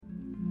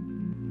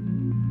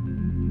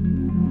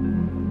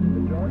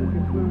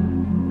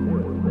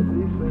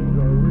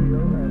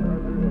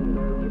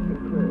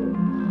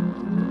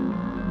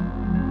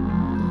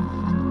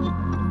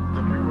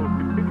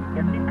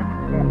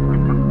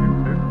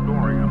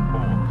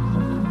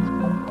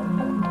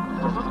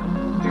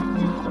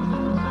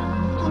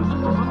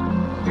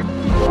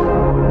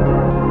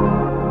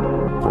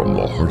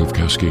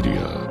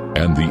Cascadia,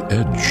 and the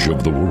edge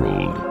of the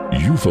world,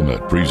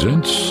 Euphomet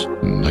presents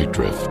Night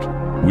Drift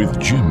with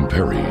Jim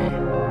Perry.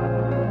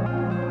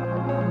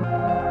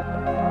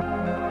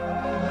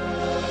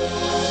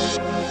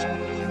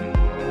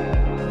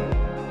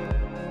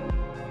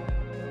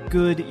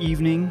 Good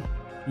evening.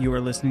 You are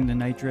listening to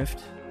Night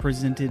Drift,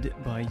 presented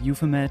by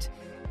Euphomet,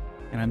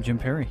 and I'm Jim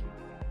Perry.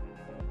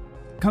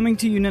 Coming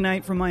to you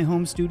tonight from my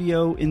home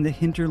studio in the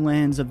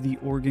hinterlands of the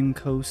Oregon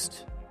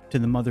coast to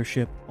the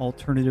mothership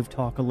Alternative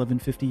Talk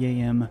 1150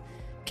 AM,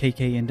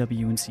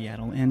 KKNW in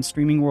Seattle, and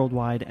streaming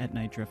worldwide at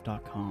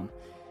nightdrift.com.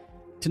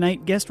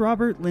 Tonight, guest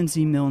Robert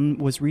Lindsy Milne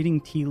was reading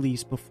tea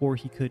leaves before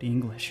he could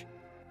English.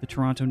 The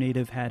Toronto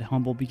native had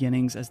humble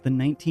beginnings as the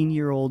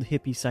 19-year-old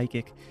hippie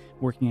psychic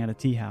working at a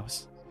tea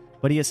house.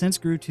 But he has since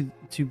grew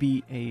to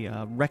be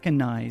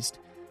recognized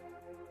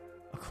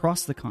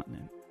across the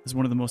continent as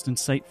one of the most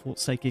insightful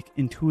psychic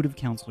intuitive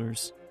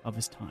counselors of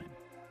his time.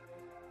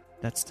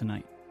 That's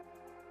tonight.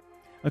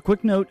 A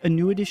quick note, a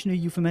new edition of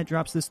Euphomet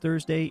drops this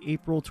Thursday,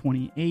 April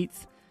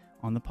 28th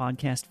on the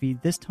podcast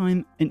feed. This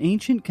time, an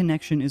ancient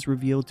connection is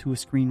revealed to a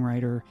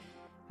screenwriter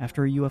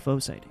after a UFO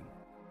sighting.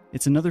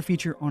 It's another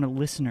feature on a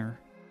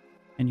listener,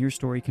 and your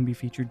story can be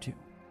featured too.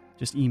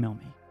 Just email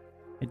me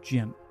at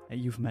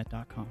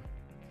jim@euphomet.com.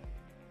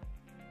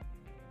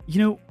 You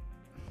know,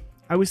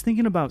 I was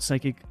thinking about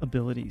psychic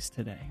abilities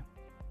today.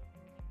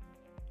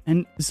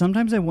 And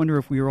sometimes I wonder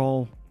if we are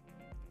all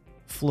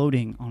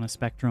floating on a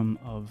spectrum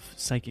of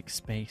psychic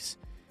space,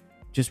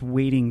 just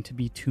waiting to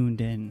be tuned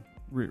in,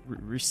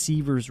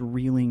 receivers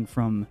reeling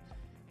from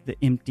the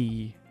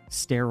empty,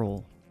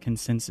 sterile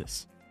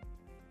consensus.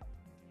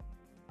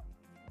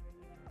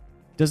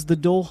 Does the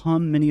dull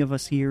hum many of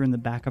us hear in the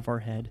back of our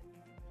head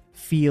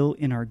feel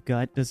in our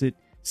gut? Does it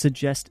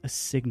suggest a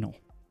signal?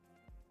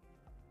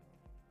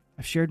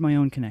 I've shared my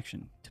own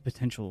connection to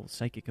potential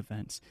psychic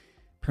events,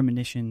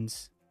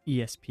 premonitions,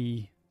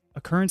 ESP,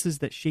 occurrences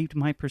that shaped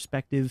my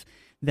perspective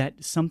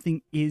that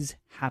something is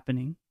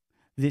happening.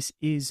 This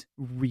is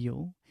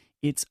real.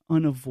 It's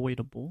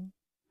unavoidable.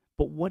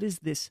 But what is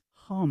this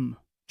hum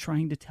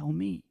trying to tell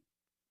me?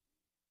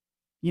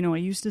 You know, I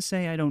used to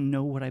say I don't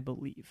know what I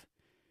believe.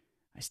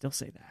 I still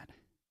say that.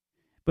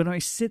 But I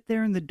sit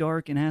there in the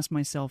dark and ask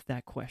myself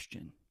that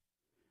question.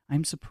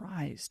 I'm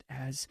surprised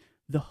as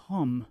the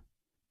hum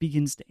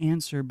begins to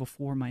answer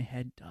before my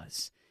head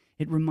does.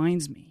 It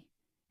reminds me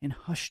in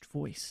hushed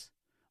voice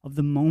of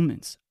the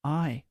moments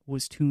I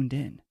was tuned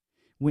in,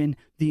 when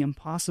the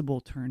impossible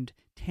turned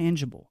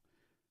tangible.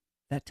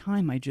 That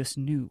time I just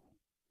knew.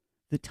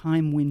 The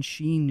time when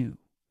she knew,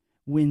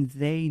 when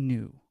they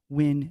knew,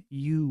 when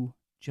you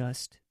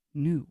just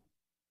knew.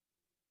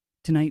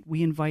 Tonight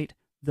we invite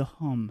the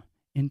hum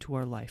into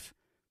our life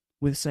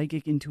with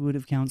psychic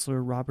intuitive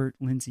counselor Robert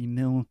Lindsy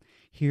Milne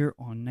here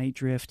on Night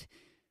Drift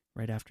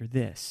right after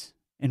this.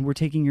 And we're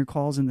taking your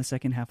calls in the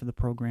second half of the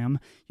program.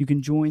 You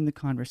can join the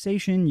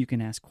conversation. You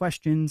can ask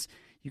questions.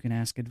 You can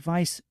ask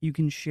advice. You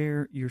can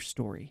share your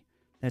story.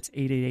 That's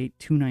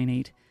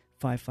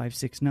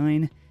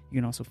 888-298-5569. You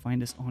can also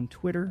find us on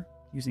Twitter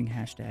using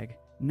hashtag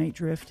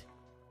NightDrift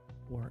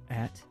or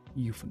at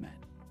Euphomet.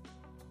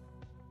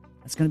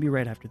 That's going to be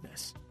right after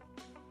this.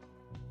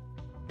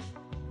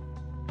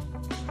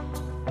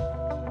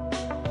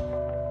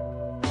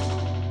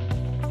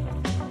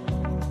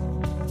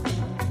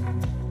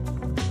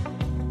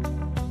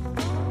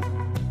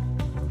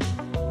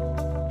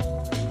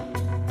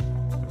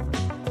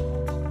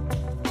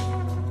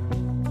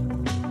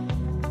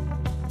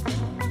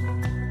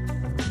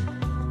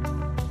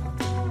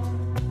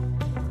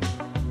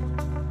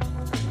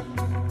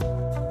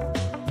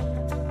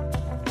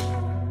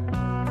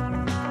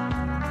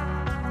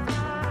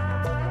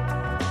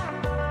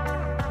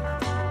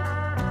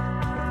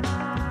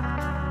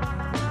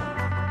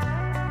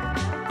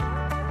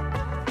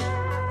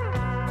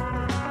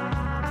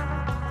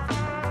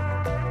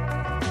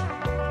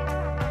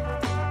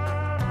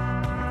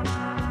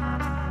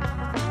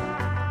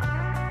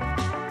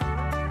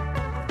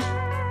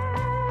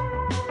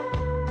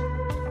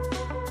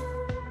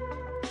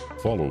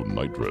 Follow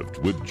Night Drift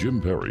with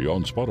Jim Perry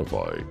on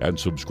Spotify and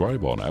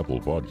subscribe on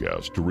Apple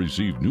Podcasts to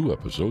receive new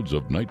episodes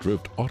of Night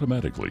Drift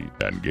automatically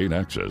and gain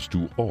access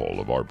to all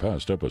of our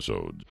past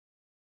episodes.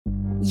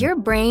 Your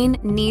brain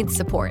needs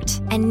support,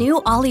 and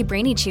new Ollie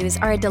Brainy Chews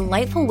are a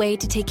delightful way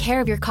to take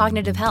care of your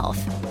cognitive health.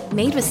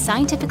 Made with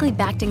scientifically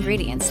backed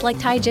ingredients like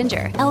Thai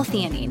ginger,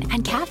 L-theanine,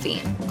 and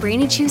caffeine,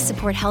 Brainy Chews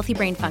support healthy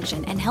brain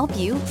function and help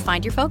you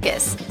find your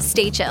focus,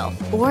 stay chill,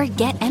 or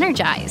get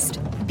energized.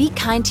 Be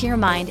kind to your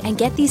mind and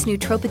get these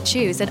nootropic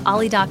chews at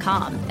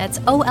ollie.com. That's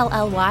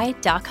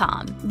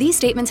OLLY.com. These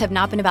statements have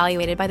not been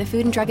evaluated by the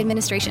Food and Drug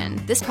Administration.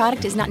 This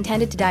product is not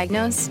intended to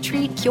diagnose,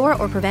 treat, cure,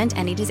 or prevent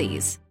any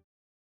disease.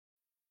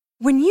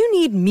 When you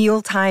need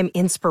mealtime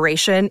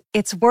inspiration,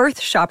 it's worth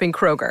shopping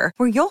Kroger,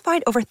 where you'll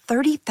find over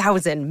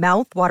 30,000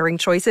 mouth-watering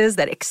choices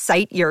that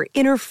excite your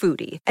inner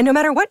foodie. And no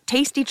matter what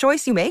tasty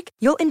choice you make,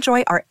 you'll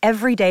enjoy our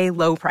everyday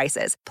low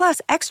prices, plus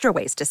extra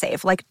ways to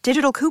save, like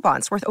digital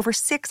coupons worth over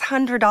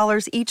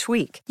 $600 each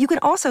week. You can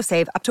also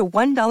save up to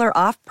 $1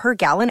 off per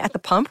gallon at the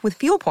pump with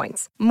fuel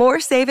points.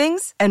 More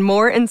savings and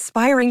more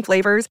inspiring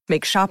flavors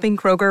make shopping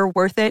Kroger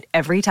worth it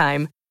every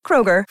time.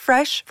 Kroger,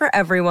 fresh for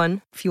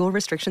everyone. Fuel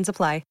restrictions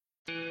apply.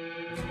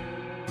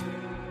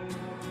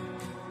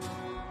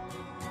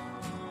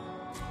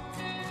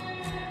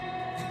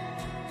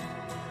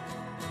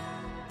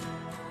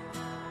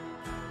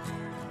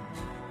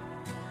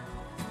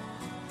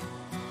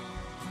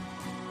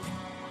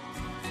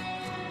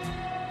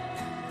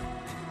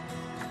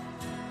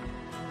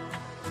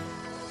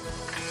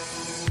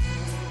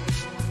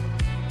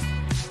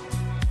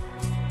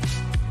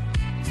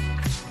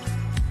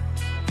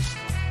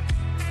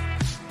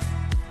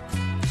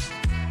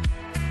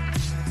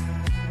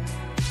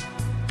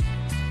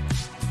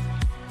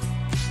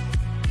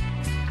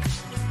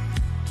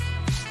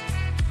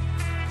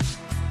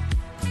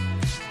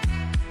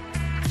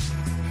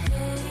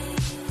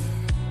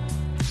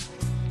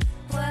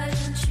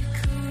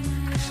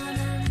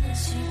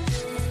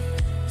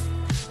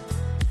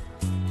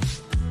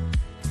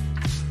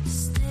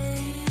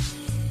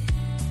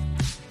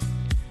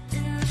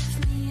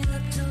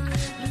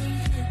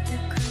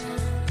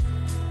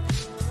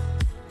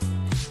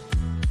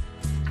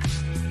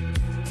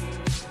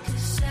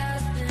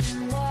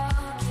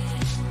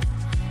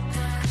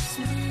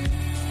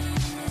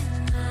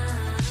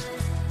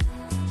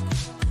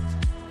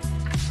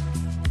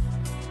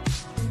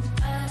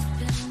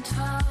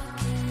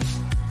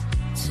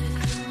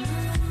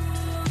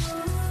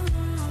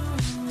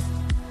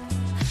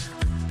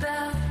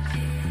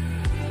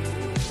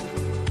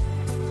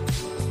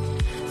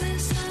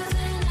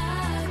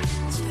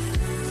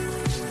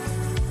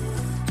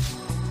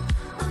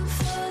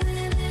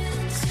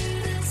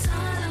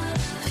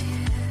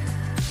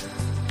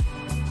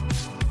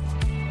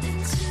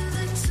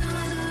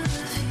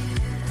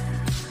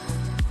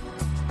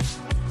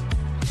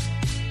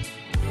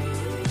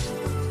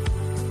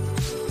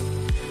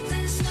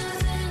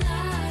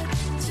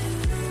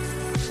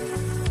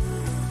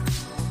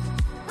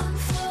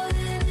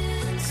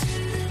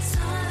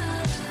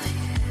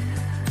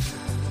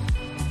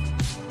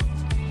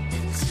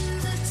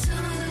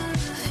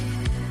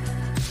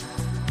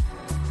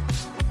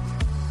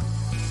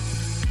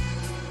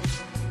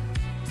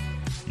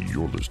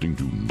 You're listening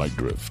to Night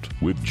Drift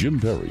with Jim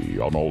Perry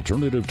on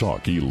Alternative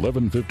Talk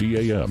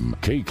 1150 AM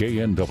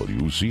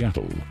KKNW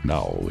Seattle.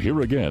 Now,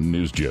 here again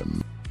is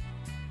Jim.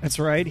 That's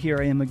right, here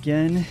I am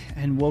again,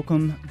 and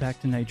welcome back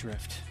to Night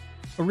Drift.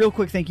 A real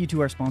quick thank you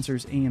to our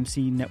sponsors,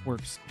 AMC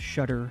Networks,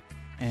 Shudder,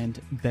 and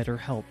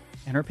BetterHelp,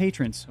 and our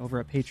patrons over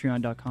at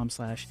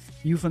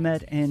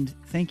patreon.com/Euphomet, and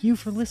thank you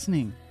for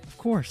listening. Of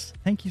course,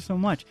 thank you so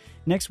much.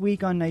 Next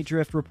week on Night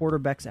Drift, reporter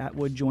Bex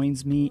Atwood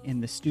joins me in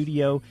the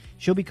studio.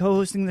 She'll be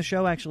co-hosting the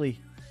show, actually.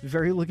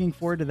 Very looking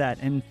forward to that,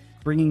 and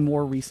bringing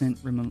more recent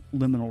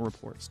liminal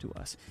reports to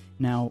us.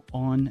 Now,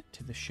 on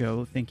to the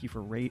show. Thank you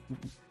for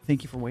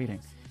waiting.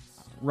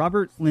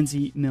 Robert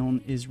Lindsy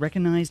Milne is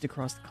recognized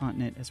across the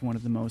continent as one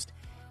of the most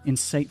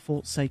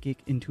insightful psychic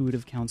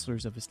intuitive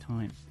counselors of his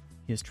time.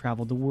 He has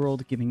traveled the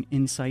world giving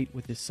insight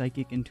with his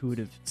psychic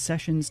intuitive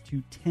sessions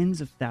to tens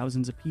of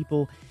thousands of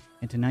people,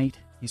 and tonight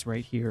he's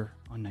right here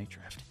on Night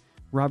Drift.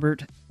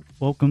 Robert,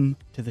 welcome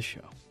to the show.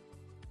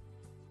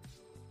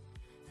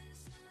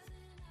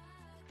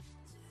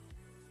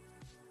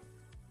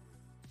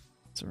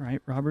 It's all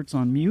right, Robert's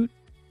on mute.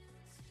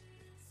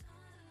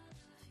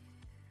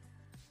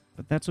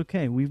 But that's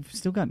okay. We've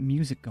still got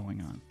music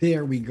going on.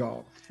 There we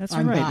go. That's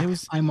right. Back.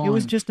 It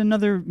was just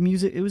another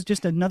music. It was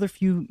just another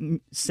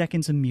few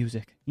seconds of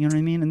music. You know what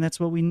I mean? And that's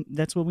what we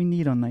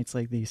need on nights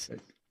like these.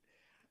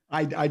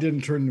 I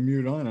didn't turn the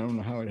mute on. I don't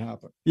know how it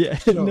happened. Yeah,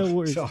 no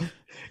worries.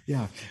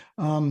 Yeah.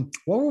 What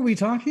were we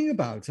talking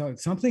about? So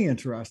something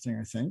interesting,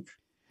 I think.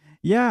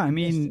 Yeah, I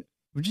mean,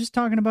 we're just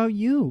talking about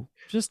you.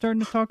 Just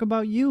starting to talk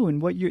about you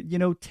and what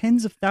you're,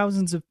 tens of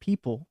thousands of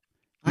people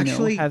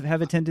actually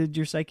have attended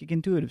your psychic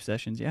intuitive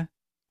sessions. Yeah.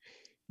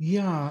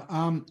 Yeah.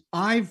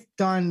 I've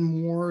done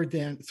more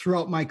than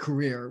throughout my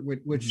career,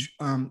 which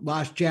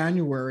last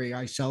January,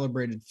 I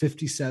celebrated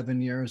 57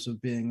 years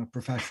of being a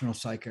professional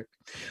psychic.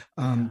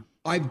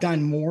 I've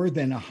done more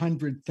than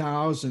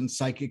 100,000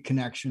 psychic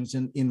connections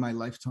in my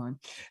lifetime.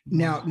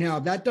 Now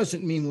that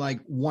doesn't mean like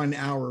 1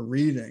 hour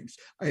readings.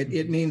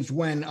 It means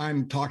when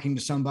I'm talking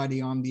to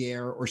somebody on the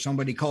air or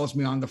somebody calls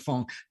me on the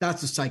phone,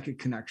 that's a psychic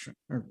connection.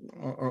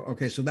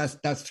 Okay. So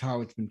that's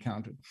how it's been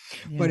counted,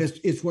 but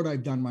it's what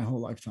I've done my whole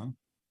lifetime.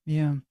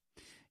 Yeah.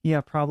 Yeah.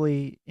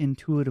 Probably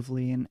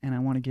intuitively. And I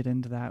want to get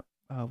into that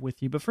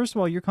with you. But first of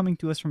all, you're coming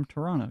to us from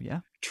Toronto, yeah?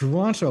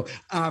 Toronto.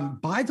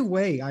 By the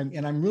way,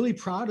 I'm really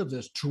proud of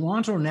this.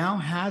 Toronto now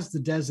has the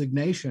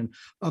designation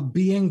of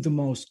being the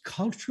most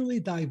culturally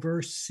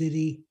diverse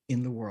city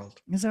in the world.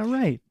 Is that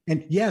right?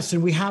 And yes,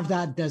 and we have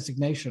that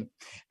designation.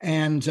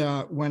 And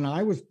when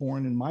I was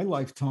born in my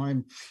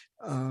lifetime,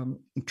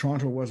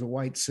 Toronto was a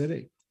white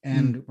city.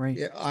 And right.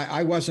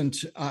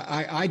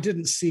 I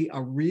didn't see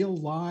a real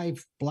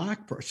live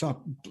black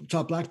person,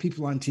 saw black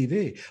people on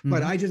TV,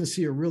 but I didn't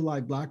see a real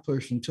live black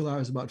person until I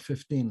was about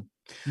 15.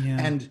 Yeah.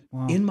 And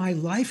in my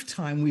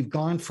lifetime, we've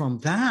gone from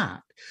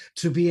that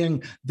to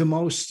being the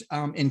most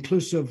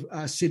inclusive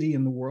city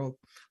in the world.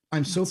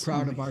 I'm so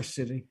proud of our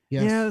city.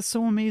 Yes. Yeah, it's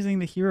so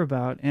amazing to hear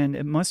about, and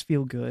it must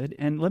feel good.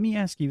 And let me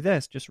ask you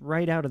this, just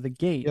right out of the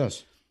gate.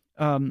 Yes.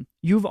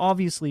 You've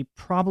obviously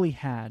probably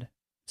had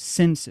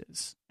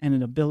senses and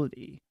an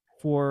ability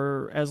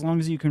for as long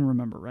as you can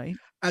remember, right?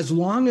 As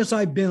long as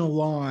I've been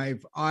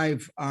alive,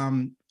 I've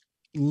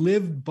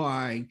lived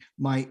by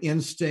my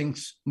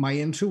instincts, my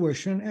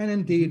intuition, and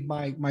indeed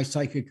my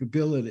psychic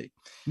ability.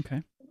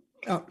 Okay.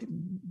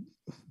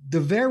 The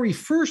very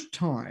first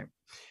time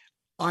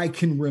I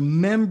can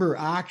remember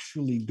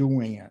actually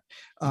doing it,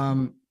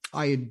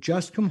 I had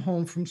just come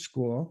home from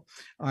school.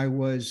 I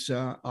was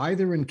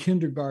either in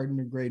kindergarten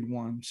or grade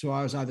 1. So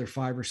I was either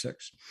 5 or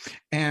 6.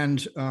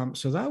 And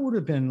so that would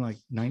have been like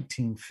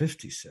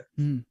 1956.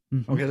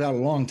 Mm-hmm. Okay, that a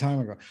long time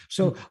ago.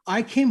 So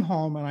I came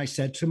home and I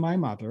said to my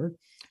mother,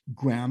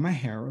 Grandma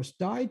Harris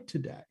died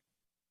today.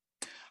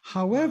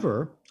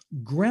 However,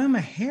 Grandma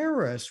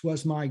Harris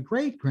was my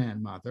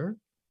great-grandmother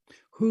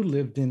who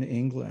lived in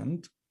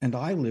England, and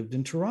I lived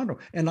in Toronto.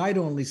 And I'd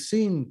only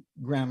seen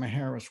Grandma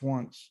Harris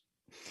once.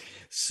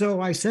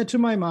 So I said to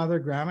my mother,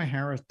 Grandma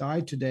Harris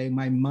died today.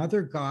 My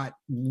mother got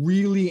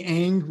really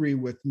angry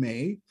with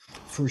me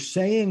for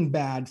saying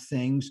bad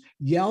things,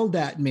 yelled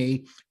at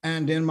me,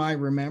 and in my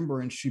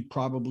remembrance, she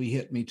probably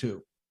hit me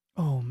too.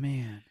 Oh,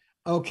 man.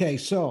 Okay,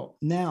 so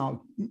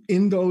now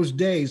in those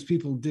days,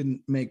 people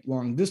didn't make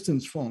long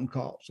distance phone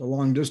calls. A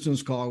long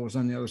distance call was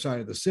on the other side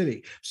of the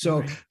city.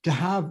 So to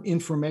have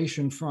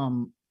information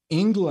from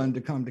England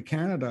to come to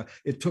Canada,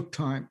 it took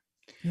time.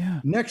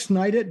 Yeah. Next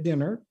night at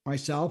dinner,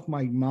 myself,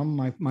 my mom,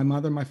 my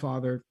mother, my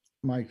father,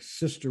 my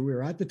sister, we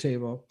were at the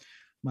table.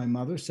 My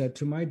mother said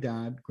to my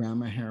dad,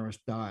 Grandma Harris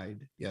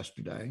died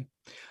yesterday.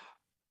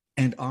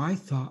 And I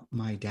thought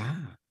my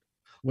dad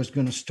was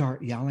going to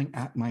start yelling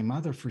at my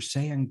mother for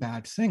saying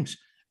bad things.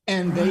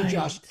 And they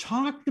just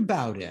talked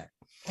about it.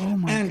 Oh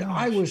my gosh.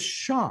 I was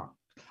shocked.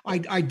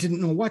 I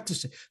didn't know what to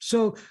say.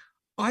 So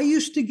I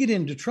used to get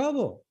into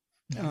trouble.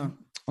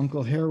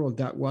 Uncle Harold,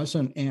 that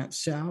wasn't Aunt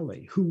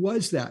Sally. Who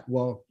was that?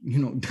 Well,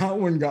 that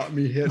one got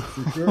me hit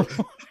for sure.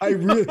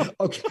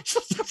 Okay.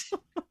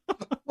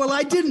 Well,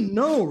 I didn't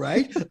know,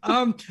 right?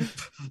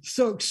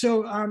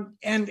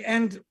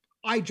 And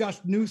I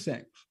just knew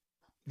things.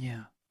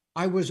 Yeah.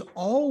 I was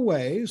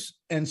always,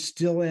 and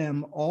still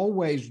am,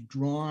 always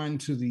drawn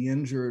to the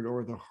injured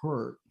or the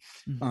hurt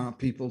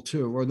people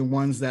too, or the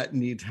ones that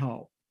need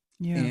help.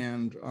 Yeah.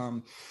 And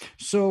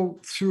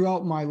so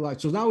throughout my life,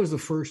 so that was the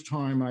first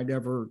time I'd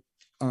ever,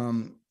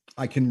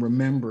 I can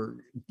remember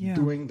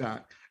doing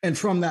that. And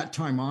from that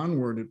time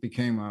onward, it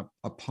became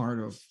a part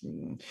of,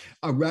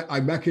 I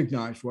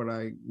recognized what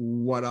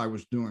I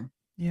was doing.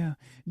 Yeah.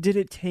 Did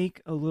it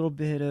take a little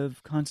bit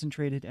of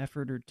concentrated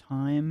effort or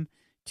time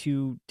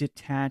to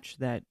detach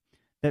that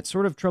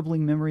sort of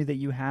troubling memory that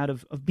you had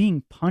of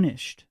being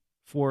punished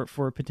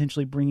for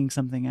potentially bringing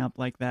something up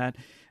like that?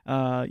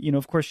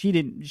 Of course, she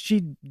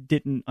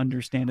didn't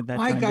understand at that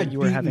time that you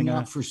were having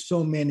up for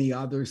so many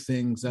other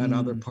things. That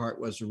other part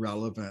was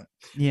irrelevant.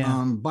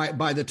 Yeah.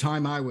 By the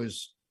time I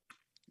was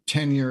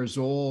 10 years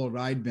old,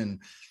 I'd been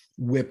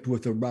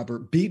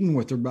beaten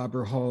with a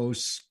rubber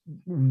hose,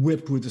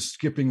 whipped with a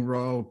skipping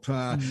rope,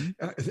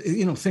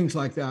 things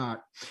like that.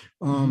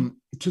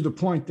 To the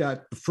point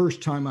that the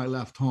first time I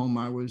left home,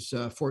 I was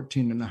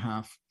 14 and a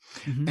half.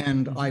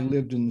 And I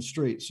lived in the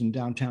streets in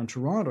downtown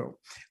Toronto.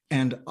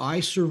 And I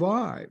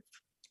survived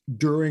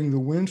during the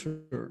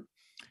winter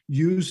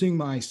using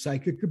my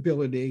psychic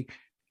ability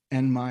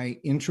and my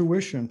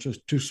intuition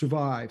to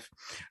survive.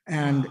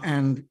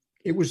 And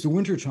it was the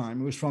winter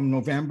time. It was from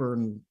November,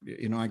 and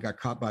I got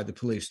caught by the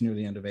police near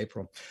the end of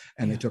April,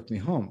 and they took me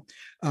home.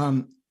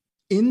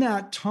 In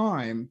that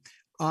time,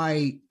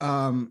 when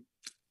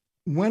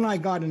I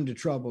got into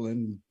trouble,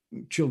 and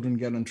children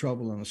get in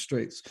trouble on the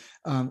streets,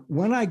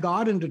 when I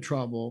got into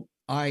trouble,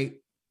 I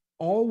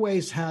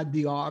always had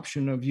the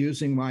option of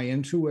using my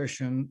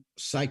intuition,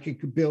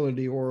 psychic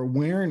ability, or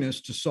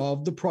awareness to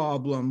solve the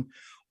problem,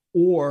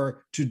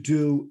 or to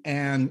do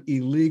an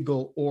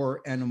illegal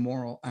or an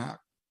immoral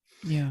act.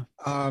 Yeah.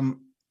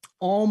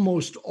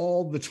 Almost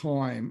all the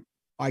time,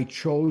 I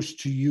chose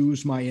to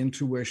use my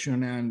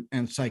intuition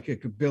and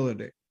psychic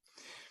ability.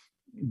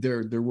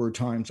 There were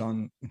times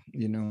when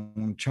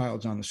a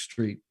child's on the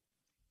street,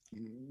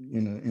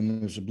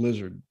 and there's a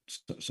blizzard.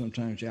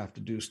 Sometimes you have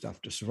to do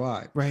stuff to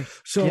survive. Right.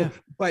 So,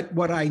 but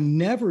what I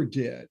never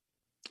did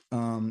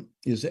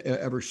is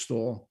ever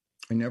stole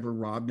I never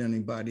robbed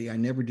anybody. I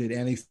never did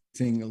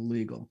anything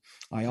illegal.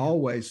 I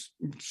always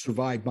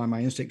survived by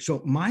my instinct.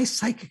 So my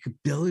psychic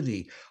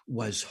ability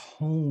was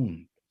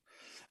honed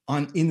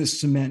in the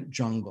cement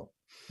jungle.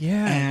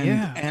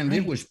 And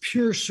it was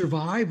pure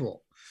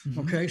survival.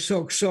 Okay.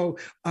 So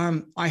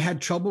I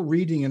had trouble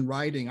reading and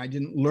writing. I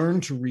didn't learn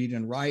to read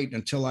and write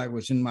until I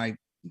was in my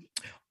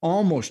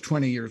almost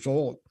 20 years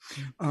old.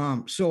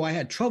 So I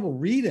had trouble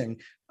reading.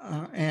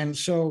 And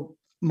so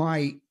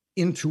my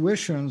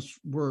intuitions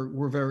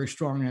were very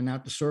strong and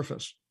at the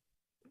surface.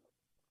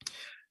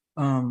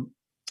 Anyway,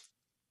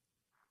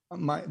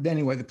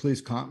 the police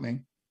caught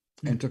me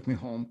and took me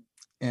home.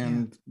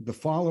 And the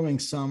following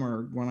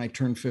summer, when I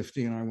turned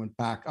 50 and I went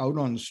back out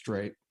on the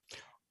street,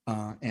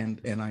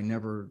 and I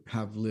never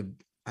have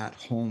lived at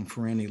home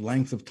for any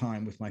length of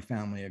time with my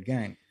family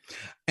again.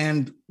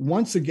 And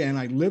once again,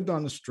 I lived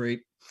on the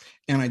street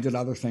and I did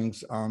other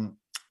things.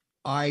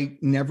 I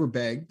never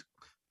begged.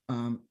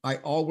 I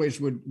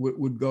always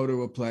would go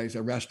to a place,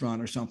 a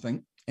restaurant or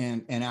something,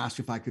 and ask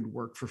if I could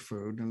work for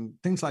food and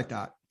things like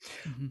that.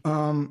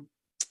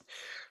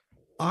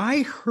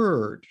 I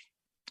heard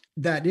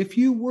that if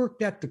you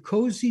worked at the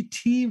Cozy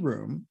Tea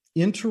Room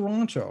in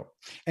Toronto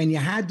and you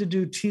had to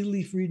do tea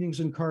leaf readings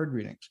and card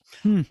readings,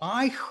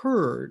 I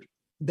heard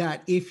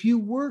that if you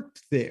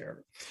worked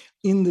there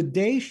in the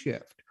day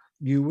shift,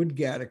 you would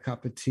get a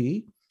cup of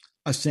tea,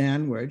 a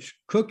sandwich,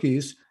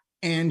 cookies,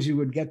 and you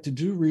would get to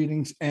do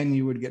readings and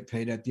you would get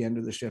paid at the end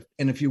of the shift.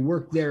 And if you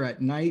worked there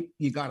at night,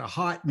 you got a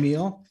hot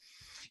meal,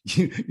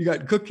 you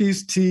got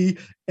cookies, tea,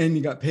 and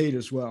you got paid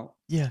as well.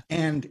 Yeah.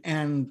 And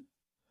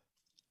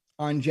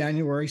on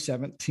January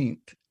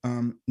 17th,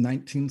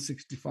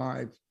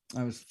 1965,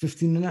 I was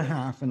 15 and a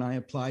half and I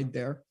applied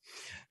there.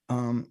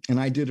 And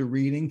I did a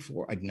reading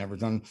I'd never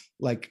done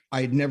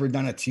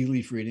a tea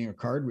leaf reading or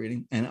card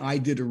reading. And I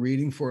did a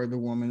reading for the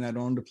woman that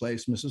owned the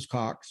place, Mrs.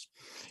 Cox.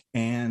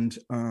 And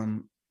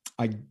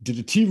I did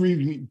a tea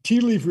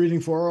leaf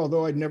reading for her,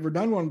 although I'd never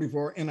done one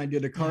before. And I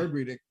did a card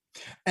reading.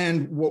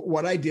 And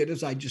what I did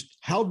is I just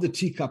held the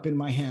teacup in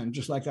my hand,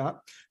 just like that.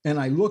 And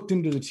I looked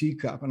into the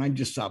teacup and I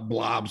just saw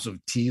blobs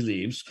of tea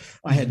leaves.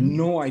 I had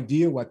no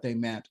idea what they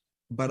meant,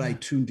 but I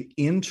tuned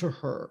into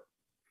her.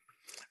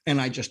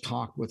 And I just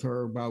talked with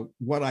her about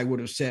what I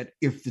would have said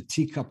if the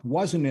teacup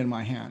wasn't in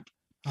my hand.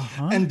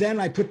 And then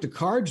I put the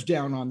cards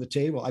down on the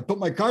table. I put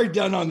my card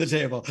down on the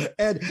table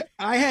and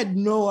I had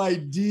no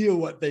idea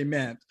what they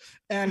meant.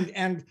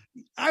 And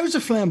I was a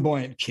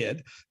flamboyant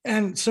kid.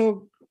 And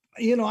so,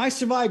 I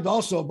survived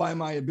also by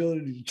my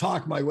ability to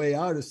talk my way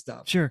out of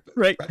stuff. Sure.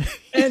 Right.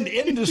 And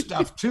into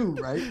stuff too.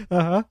 Right.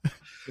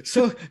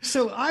 So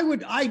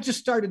I just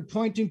started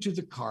pointing to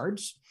the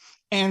cards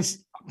and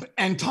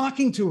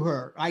talking to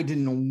her. I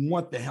didn't know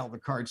what the hell the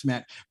cards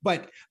meant,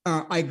 but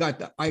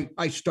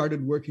I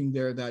started working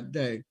there that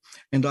day,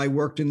 and I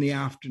worked in the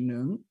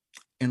afternoon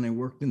and I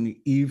worked in the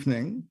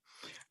evening.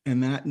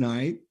 And that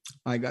night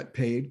I got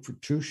paid for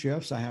 2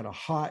 shifts. I had a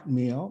hot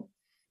meal.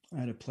 I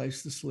had a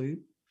place to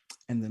sleep.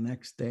 And the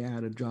next day I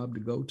had a job to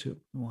go to.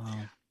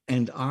 Wow.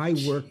 And I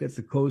worked at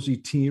the Cozy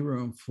Tea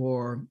Room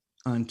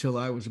until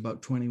I was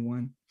about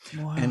 21.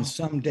 Wow. And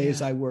some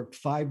days I worked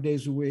 5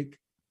 days a week,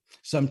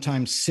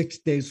 sometimes 6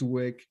 days a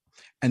week,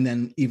 and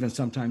then even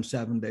sometimes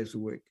 7 days a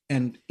week.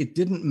 And it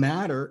didn't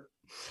matter.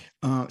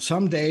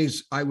 Some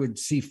days I would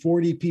see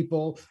 40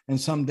 people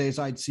and some days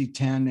I'd see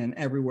 10 and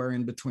everywhere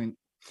in between.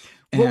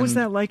 What was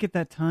that like at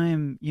that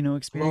time,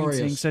 experiencing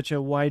glorious. such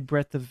a wide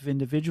breadth of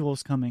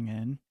individuals coming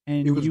in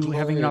and you glorious.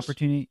 Having an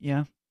opportunity?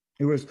 Yeah.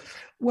 It was,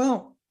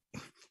 I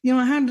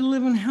had to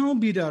live in hell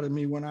beat out of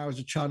me when I was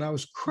a child. I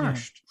was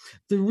crushed. Yeah.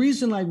 The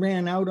reason I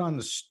ran out on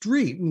the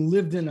street and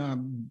lived in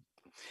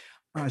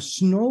a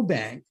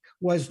snowbank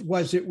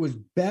was it was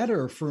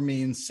better for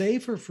me and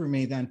safer for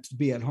me than to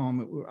be at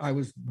home. I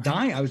was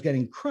dying. I was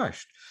getting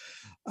crushed.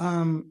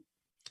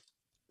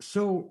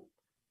 So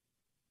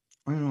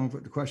I don't know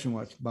what the question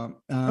was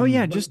about.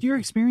 Just your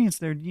experience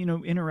there,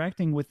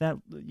 interacting with that,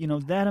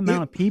 that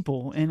amount of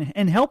people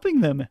and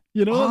helping them,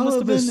 it must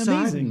have been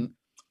amazing.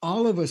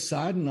 All of a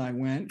sudden, I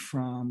went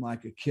from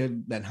like a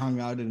kid that hung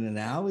out in an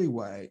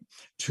alleyway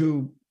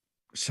to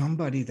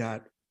somebody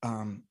that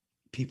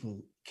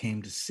people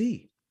came to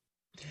see,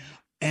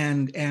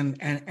 and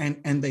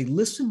they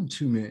listened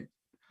to me,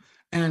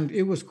 and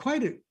it was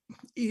quite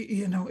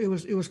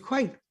it was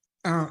quite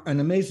an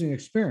amazing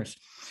experience.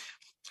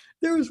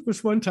 There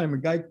was one time a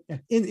guy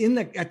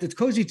at the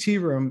Cozy Tea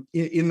Room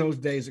in those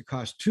days. It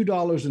cost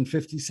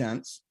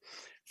 $2.50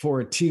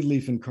 for a tea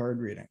leaf and card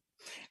reading,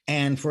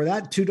 and for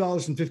that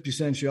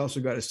 $2.50, you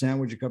also got a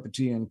sandwich, a cup of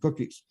tea, and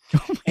cookies.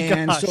 Oh my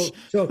and gosh.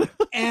 so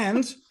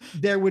and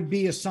there would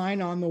be a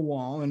sign on the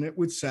wall, and it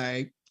would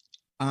say,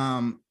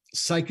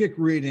 "Psychic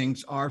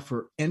readings are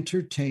for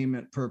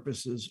entertainment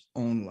purposes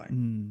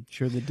only."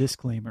 Sure, the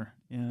disclaimer.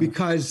 Yeah.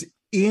 Because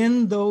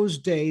in those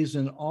days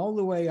and all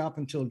the way up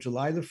until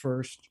July the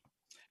 1st,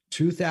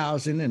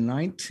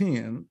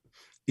 2019,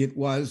 it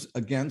was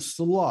against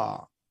the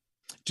law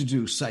to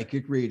do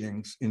psychic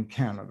readings in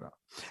Canada.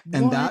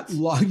 And What? that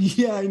law,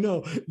 yeah, I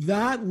know.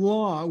 That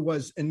law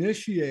was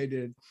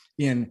initiated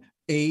in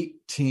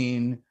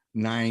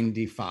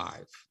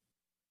 1895.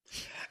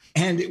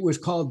 And it was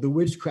called the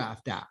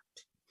Witchcraft Act.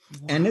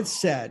 Wow. And it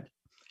said,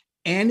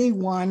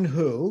 anyone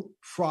who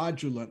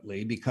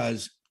fraudulently,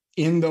 because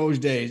in those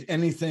days,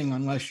 anything,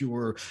 unless you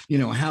were,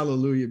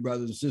 hallelujah,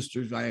 brothers and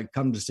sisters, I had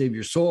come to save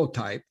your soul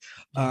type,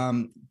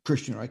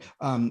 Christian, right?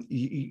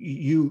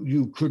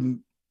 You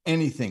couldn't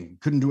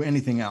do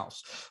anything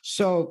else.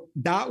 So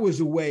that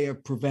was a way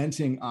of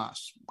preventing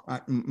us,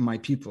 my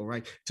people,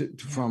 right,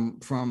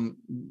 from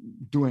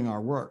doing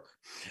our work.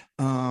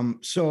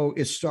 So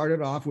it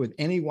started off with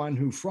anyone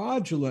who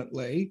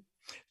fraudulently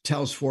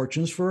tells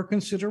fortunes for a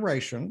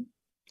consideration,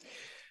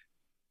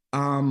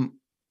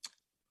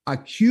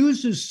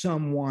 accuses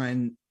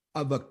someone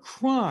of a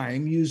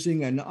crime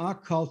using an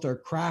occult or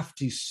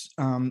crafty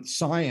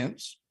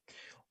science,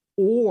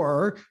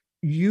 or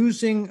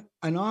using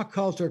an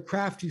occult or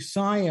crafty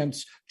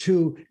science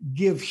to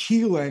give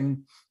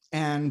healing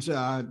and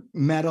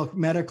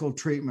medical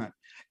treatment,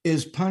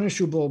 is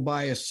punishable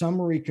by a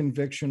summary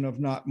conviction of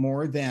not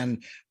more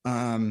than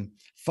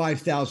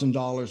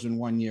 $5,000 in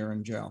 1 year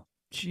in jail.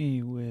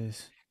 Gee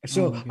whiz.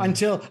 So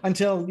until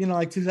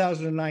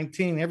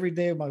 2019, every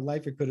day of my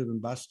life it could have been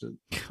busted.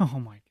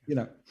 Oh my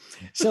God.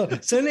 So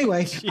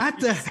anyway, at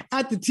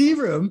the tea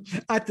room,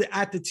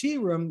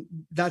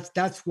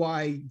 that's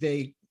why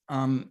they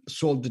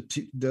sold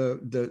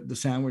the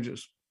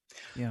sandwiches.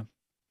 Yeah.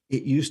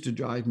 It used to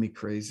drive me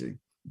crazy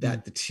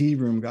that the tea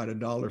room got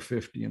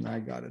 $1.50 and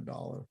I got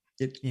 $1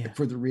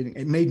 for the reading.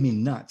 It made me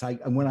nuts.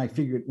 When I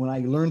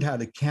learned how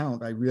to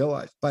count, I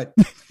realized, but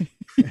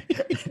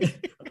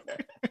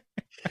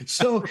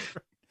so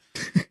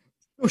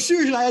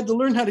seriously, I had to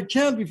learn how to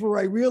count before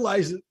I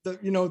realized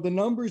that the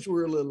numbers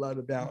were a little out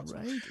of balance.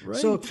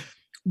 Right.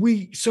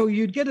 So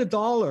you'd get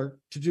 $1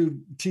 to do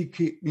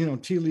tea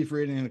leaf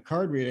reading and a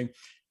card reading,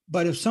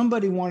 but if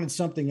somebody wanted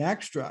something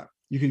extra,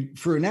 you could,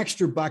 for an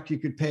extra $1, you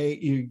could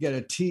get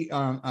a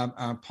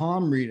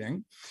palm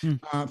reading.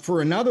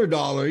 For another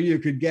 $1, you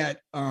could get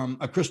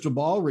a crystal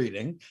ball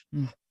reading.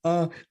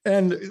 Or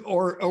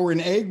an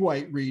egg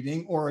white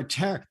reading, or a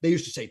tarot. They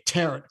used to say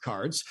tarot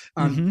cards,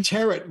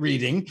 tarot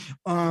reading,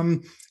 or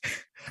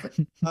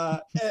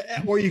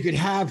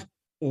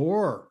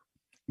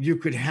you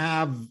could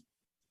have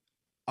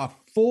a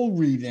full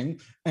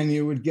reading, and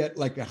you would get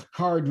like a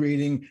card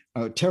reading,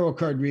 a tarot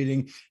card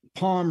reading,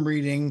 palm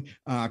reading,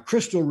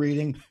 crystal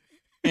reading,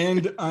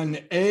 and an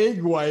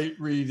egg white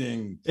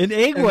reading.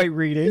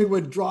 It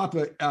would drop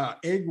a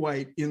egg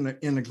white in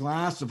a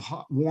glass of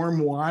hot, warm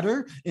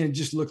water, and it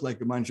just looked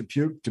like a bunch of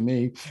puke to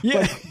me.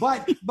 Yeah.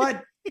 But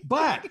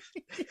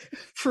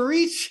for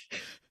each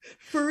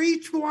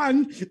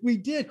one we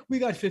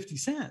got 50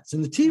 cents,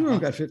 and the tea room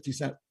got 50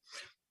 cents.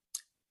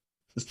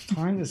 This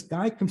time this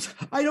guy comes,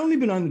 I'd only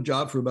been on the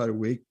job for about a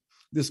week.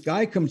 This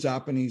guy comes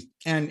up,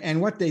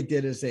 and what they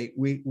did is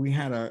we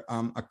had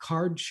a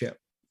card chip.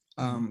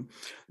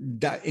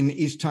 That in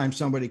each time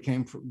somebody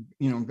came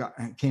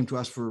to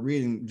us for a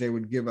reading, they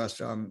would give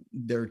us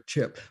their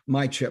chip.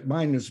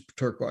 Mine is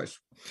turquoise.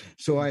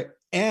 So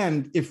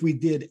if we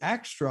did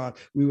extra,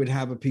 we would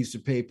have a piece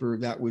of paper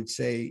that would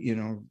say,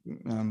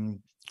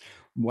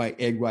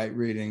 egg white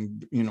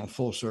reading,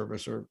 full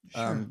service, or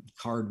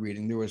card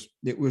reading.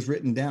 It was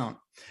written down.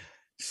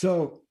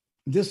 So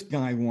this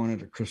guy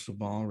wanted a crystal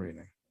ball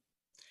reading.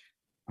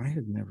 I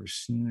had never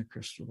seen a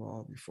crystal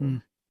ball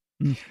before.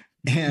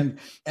 And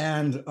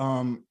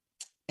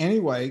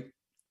anyway,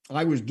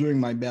 I was doing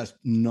my best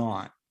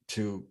not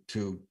to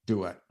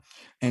do it.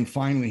 And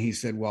finally he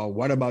said, well,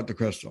 what about the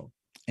crystal?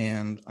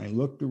 And I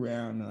looked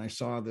around and I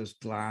saw this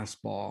glass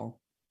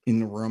ball in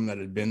the room that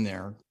had been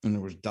there, and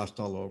there was dust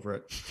all over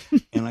it.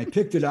 And I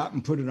picked it up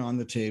and put it on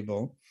the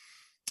table,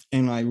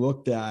 and I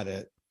looked at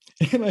it,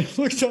 and I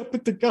looked up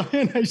at the guy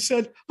and I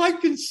said, I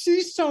can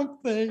see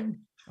something.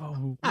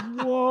 Oh,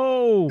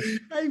 whoa.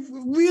 I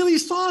really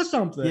saw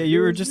something. Yeah, you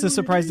were just as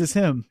surprised as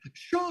him.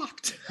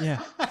 Shocked.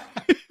 Yeah.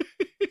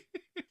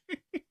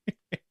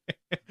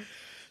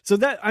 So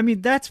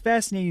that's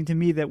fascinating to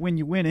me, that when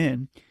you went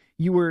in,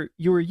 you were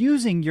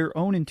using your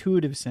own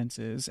intuitive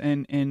senses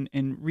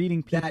and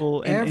reading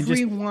people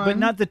but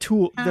not the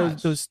tool,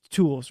 those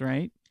tools,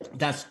 right?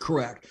 That's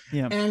correct.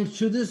 Yeah. And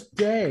to this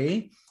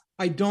day,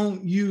 I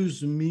don't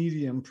use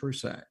medium per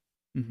se.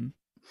 Mm-hmm.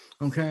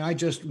 Okay, I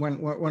just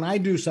when I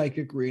do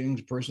psychic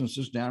readings, a person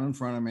sits down in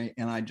front of me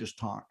and I just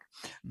talk,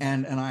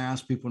 and I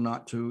ask people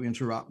not to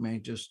interrupt me,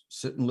 just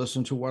sit and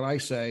listen to what I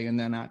say, and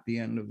then at the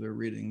end of their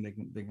reading,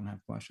 they can have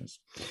questions.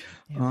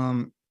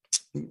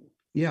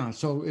 Yeah.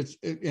 So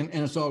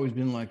it's always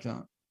been like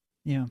that.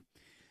 Yeah,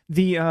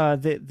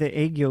 the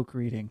egg yolk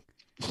reading,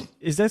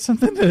 is that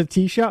something that a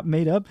tea shop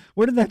made up?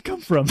 Where did that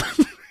come from?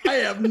 I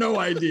have no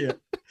idea.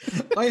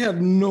 But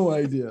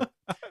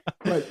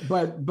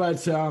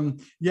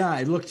yeah,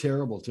 it looked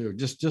terrible too.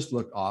 Just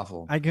looked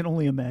awful. I can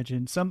only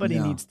imagine. Somebody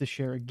needs to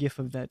share a GIF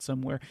of that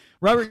somewhere.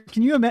 Robert,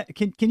 can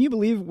you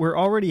believe we're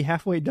already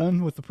halfway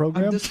done with the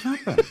program? This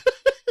happened.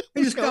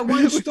 I just got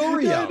one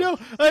story out.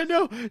 I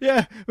know.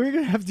 Yeah, we're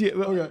gonna have to.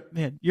 Okay.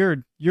 Man,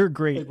 you're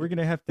great. We're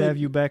gonna have to have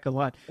you back a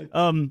lot.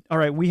 All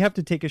right, we have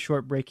to take a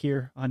short break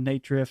here on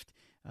Night Drift.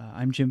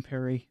 I'm Jim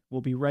Perry.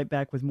 We'll be right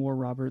back with more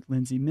Robert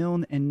Lindsay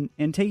Milne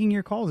and taking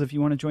your calls. If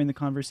you want to join the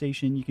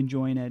conversation, you can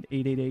join at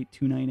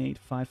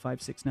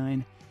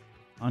 888-298-5569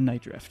 on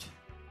Night Drift.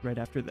 Right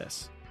after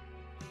this.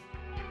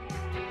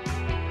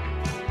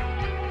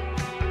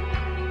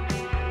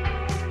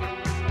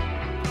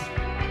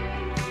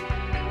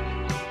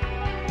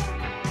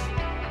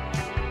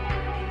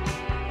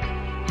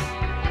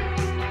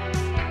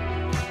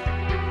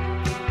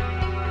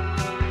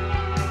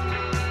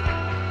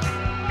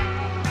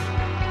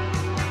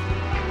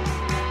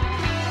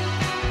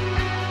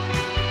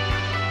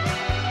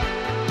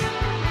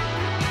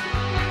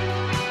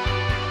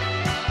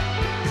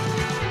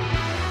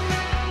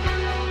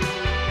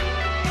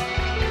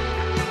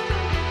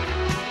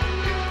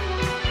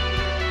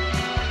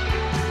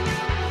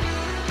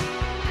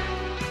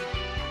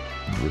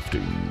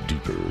 Drifting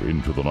deeper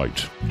into the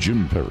night,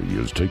 Jim Perry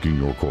is taking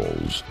your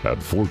calls at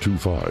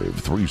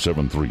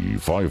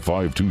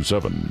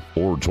 425-373-5527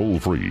 or toll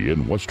free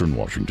in Western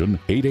Washington,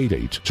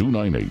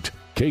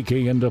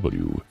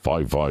 888-298-KKNW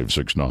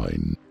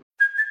 5569.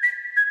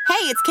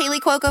 Hey, it's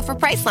Kaylee Cuoco for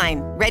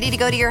Priceline. Ready to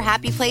go to your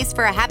happy place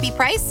for a happy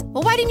price?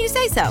 Well, why didn't you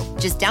say so?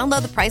 Just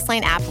download the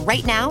Priceline app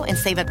right now and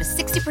save up to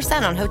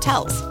 60% on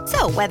hotels.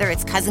 So whether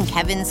it's Cousin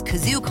Kevin's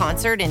Kazoo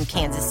Concert in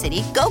Kansas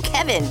City, go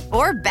Kevin,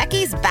 or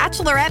Becky's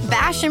Bachelorette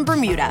Bash in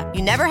Bermuda,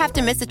 you never have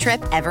to miss a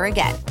trip ever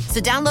again.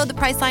 So download the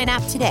Priceline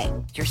app today.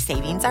 Your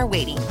savings are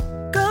waiting.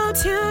 Go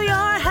to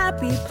your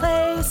happy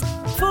place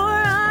for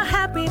a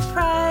happy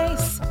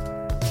price.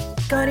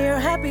 Go to your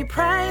happy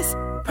price,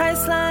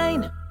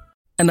 Priceline.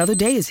 Another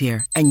day is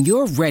here, and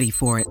you're ready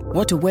for it.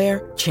 What to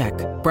wear? Check.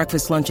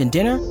 Breakfast, lunch, and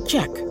dinner?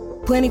 Check.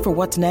 Planning for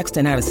what's next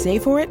and how to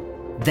save for it?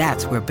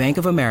 That's where Bank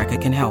of America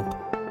can help.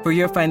 For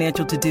your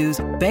financial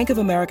to-dos, Bank of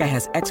America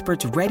has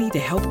experts ready to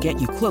help get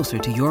you closer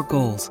to your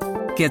goals.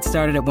 Get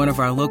started at one of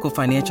our local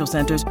financial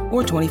centers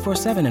or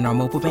 24/7 in our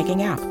mobile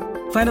banking app.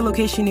 Find a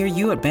location near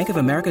you at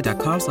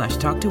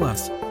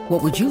bankofamerica.com/talktous.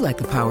 What would you like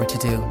the power to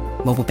do?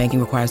 Mobile banking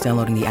requires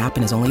downloading the app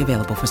and is only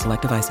available for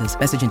select devices.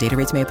 Message and data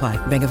rates may apply.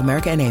 Bank of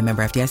America N.A.,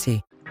 member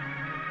FDIC.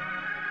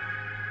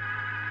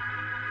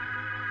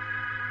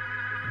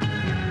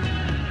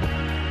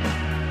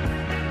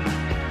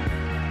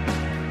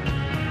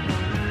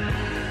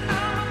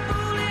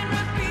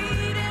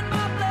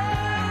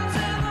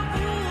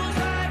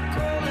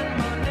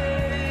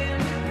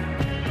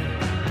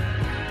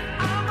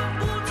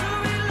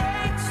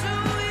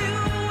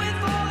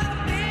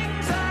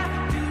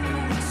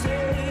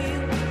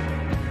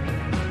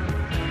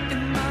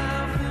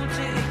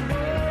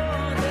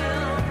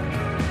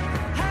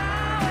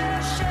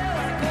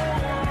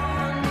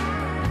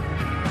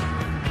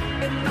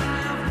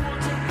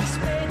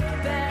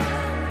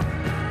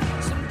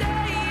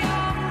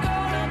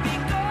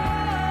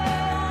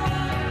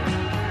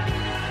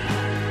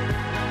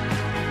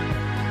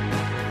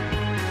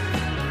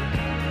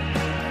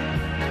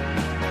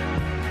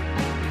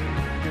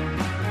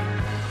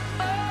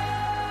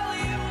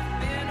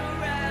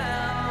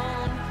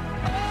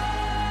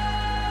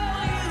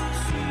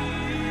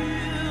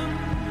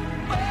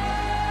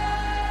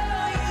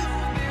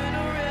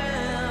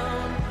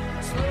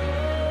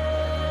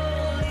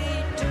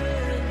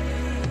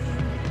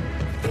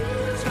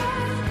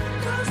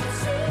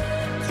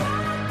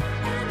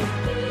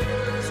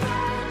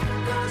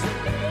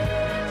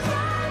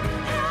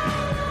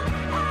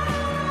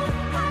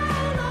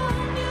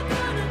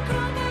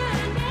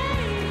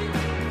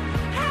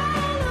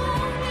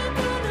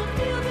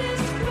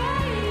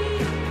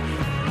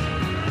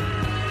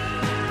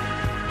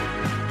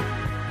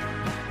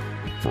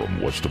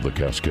 West of the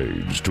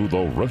Cascades to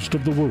the rest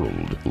of the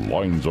world,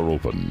 lines are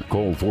open.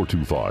 Call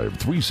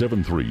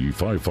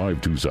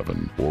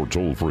 425-373-5527 or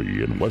toll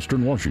free in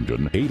Western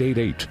Washington,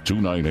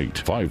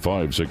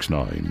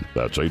 888-298-5569.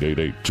 That's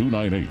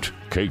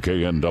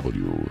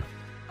 888-298-KKNW.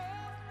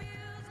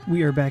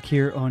 We are back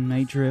here on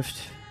Night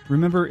Drift.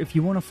 Remember, if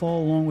you want to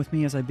follow along with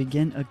me as I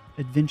begin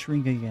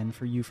adventuring again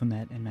for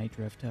Euphomet and Night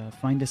Drift,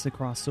 find us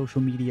across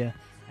social media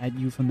at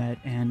Euphomet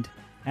and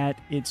at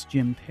It's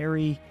Jim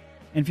Perry.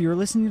 And if you're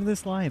listening to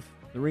this live,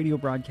 the radio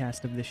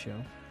broadcast of this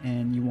show,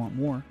 and you want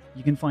more,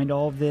 you can find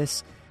all of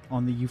this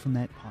on the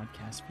Euphomet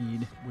podcast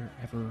feed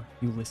wherever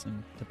you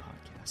listen to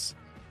podcasts.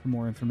 For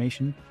more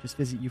information, just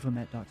visit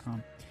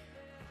euphomet.com.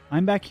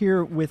 I'm back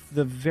here with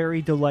the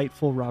very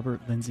delightful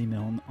Robert Lindsay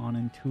Milne on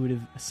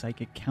intuitive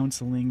psychic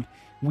counseling.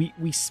 We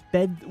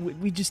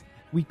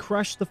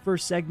crushed the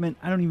first segment.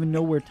 I don't even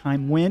know where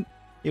time went.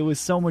 It was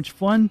so much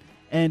fun,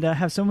 and I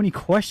have so many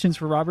questions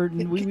for Robert,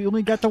 and we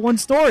only got to one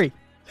story.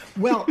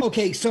 Well,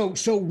 okay, so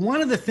one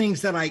of the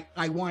things that I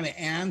want to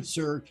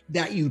answer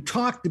that you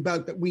talked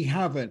about that we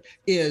haven't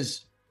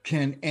is,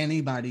 can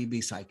anybody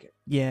be psychic?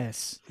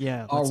 Yes.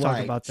 Yeah. Let's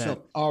talk about that.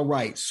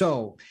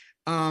 So,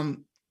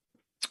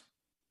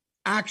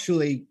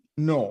 actually,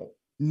 no,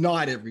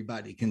 not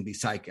everybody can be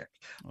psychic.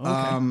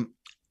 Okay.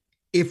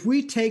 if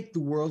we take the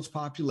world's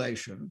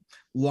population,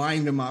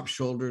 line them up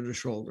shoulder to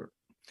shoulder,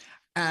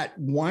 at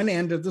one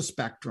end of the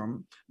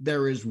spectrum,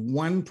 there is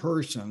one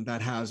person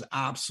that has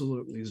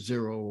absolutely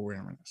zero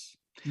awareness.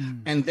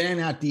 And then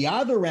at the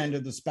other end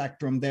of the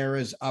spectrum, there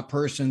is a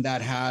person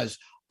that has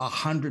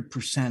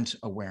 100%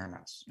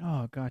 awareness.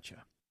 Oh,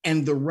 gotcha.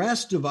 And the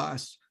rest of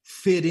us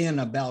fit in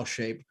a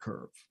bell-shaped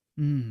curve.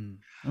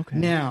 Okay.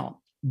 Now,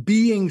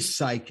 being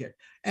psychic.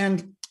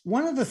 And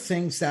one of the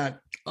things that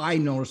I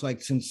noticed,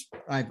 like since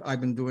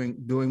I've been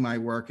doing my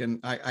work, and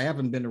I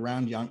haven't been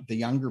around the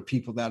younger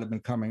people that have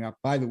been coming up.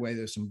 By the way,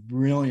 there's some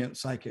brilliant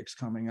psychics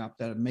coming up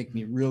that make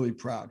me really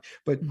proud.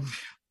 But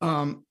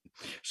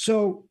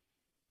so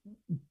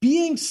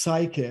being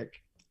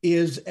psychic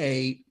is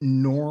a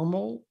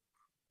normal,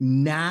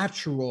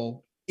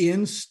 natural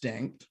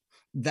instinct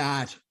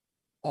that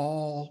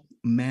all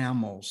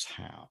mammals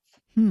have,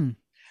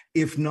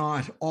 if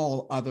not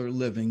all other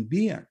living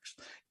beings.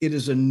 It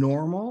is a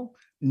normal,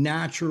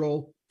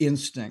 natural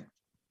instinct.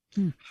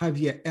 Have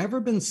you ever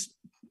been,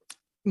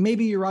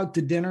 maybe you're out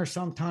to dinner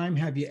sometime,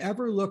 have you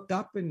ever looked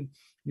up and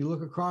you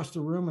look across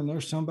the room and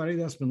there's somebody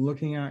that's been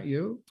looking at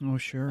you? Oh,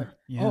 sure.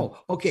 Yeah. Oh,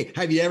 okay.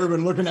 Have you ever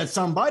been looking at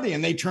somebody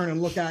and they turn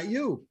and look at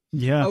you?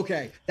 Yeah.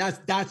 Okay.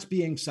 That's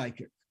being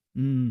psychic.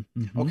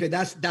 Mm-hmm. Okay.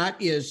 That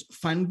is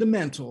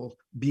fundamental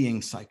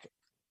being psychic.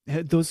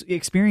 Those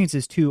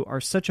experiences too are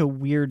such a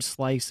weird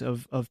slice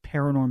of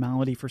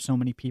paranormality for so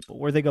many people,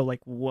 where they go like,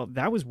 well,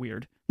 that was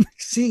weird.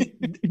 See,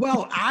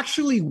 well,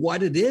 actually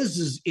what it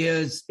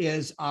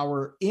is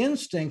our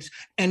instincts,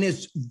 and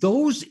it's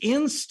those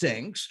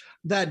instincts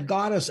that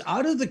got us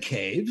out of the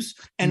caves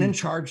and in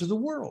charge of the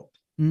world.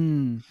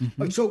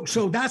 Mm-hmm.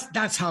 So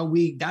that's how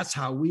we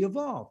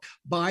evolved,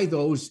 by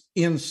those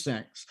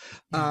instincts.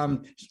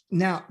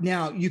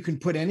 Now you can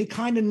put any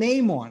kind of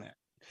name on it,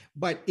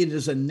 but it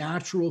is a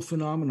natural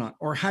phenomenon.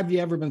 Or have you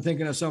ever been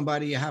thinking of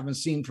somebody you haven't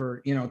seen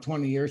for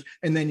 20 years,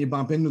 and then you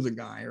bump into the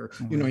guy, or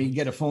you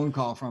get a phone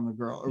call from the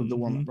girl or the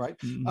woman, right?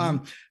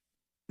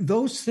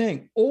 Those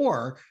things.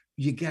 Or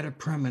you get a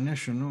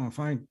premonition. Oh, if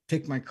I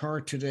take my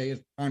car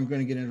today, I'm going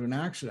to get into an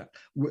accident,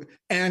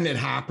 and it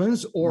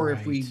happens. Or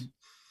if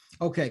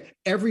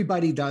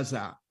everybody does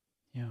that.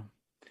 Yeah.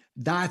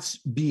 That's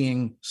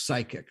being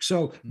psychic.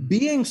 So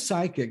being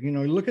psychic,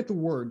 look at the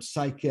word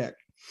psychic.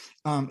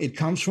 It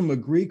comes from a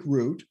Greek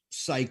root,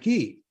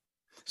 psyche.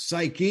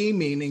 Psyche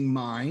meaning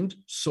mind,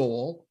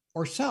 soul,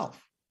 or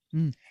self.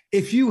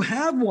 If you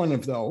have one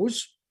of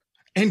those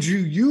and you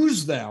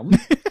use them,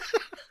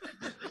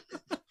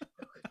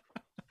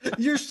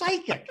 you're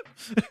psychic.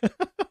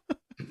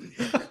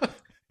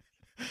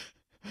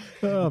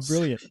 Oh,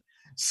 brilliant.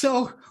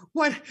 So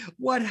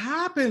what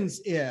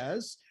happens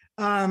is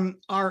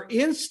our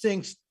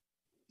instincts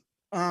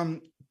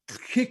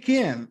kick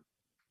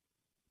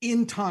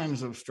in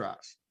times of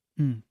stress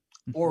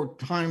or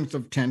times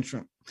of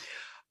tension.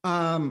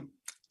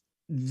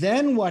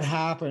 Then what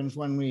happens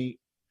when we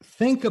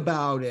think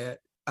about it,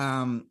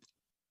 our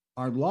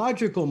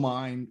logical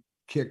mind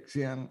kicks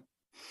in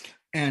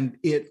and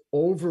it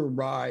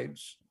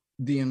overrides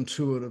the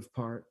intuitive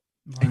part,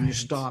 and you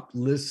stop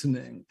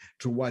listening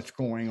to what's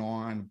going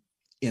on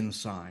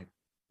inside.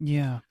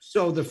 Yeah.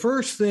 So the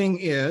first thing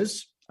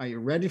is, are you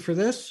ready for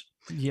this?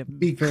 Yep.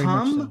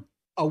 Become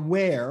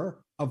aware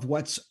of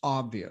what's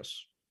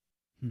obvious.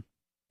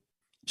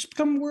 Just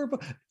become aware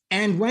of,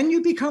 and when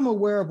you become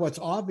aware of what's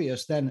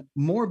obvious, then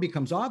more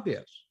becomes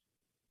obvious.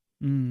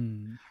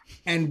 And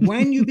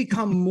when you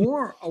become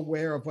more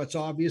aware of what's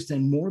obvious,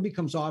 then more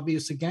becomes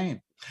obvious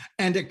again.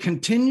 And it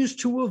continues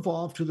to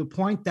evolve to the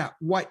point that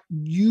what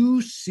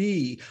you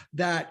see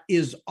that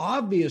is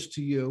obvious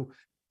to you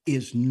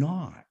is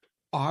not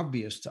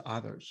obvious to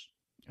others.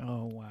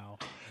 Oh, wow.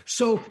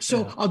 So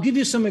I'll give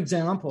you some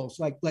examples.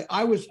 Like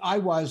I was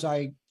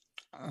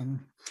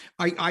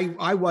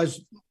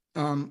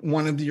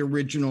one of the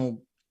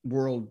original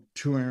world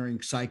touring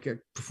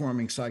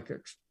performing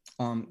psychics,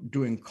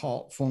 doing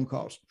phone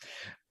calls,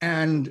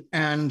 and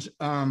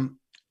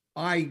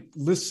I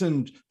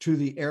listened to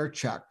the air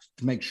checks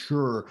to make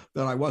sure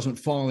that I wasn't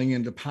falling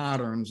into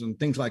patterns and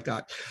things like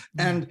that.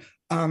 And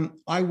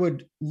I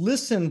would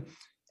listen.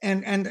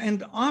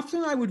 And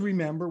often I would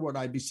remember what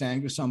I'd be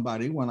saying to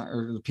somebody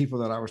or the people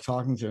that I was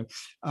talking to.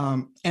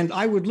 And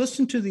I would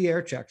listen to the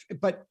air checks.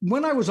 But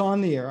when I was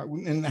on the air,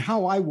 and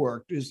how I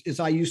worked is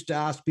I used to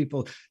ask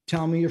people,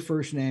 tell me your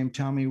first name,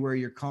 tell me where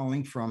you're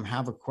calling from,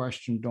 have a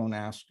question, don't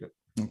ask it.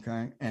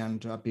 Okay.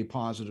 And be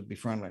positive, be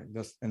friendly.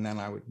 And then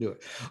I would do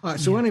it.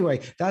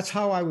 Anyway, that's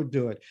how I would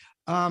do it.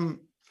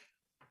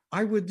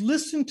 I would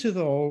listen to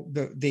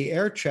the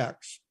air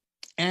checks,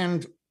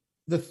 and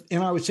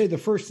I would say the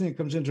first thing that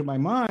comes into my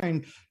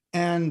mind,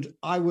 and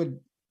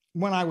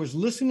when I was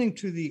listening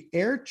to the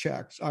air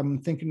checks, I'm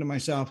thinking to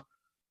myself,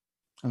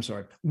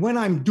 when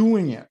I'm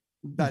doing it,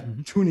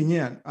 that tuning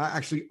in,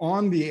 actually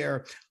on the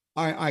air,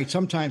 I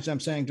sometimes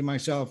I'm saying to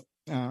myself,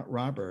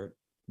 Robert,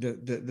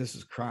 this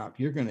is crap.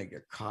 You're going to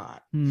get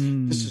caught.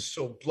 This is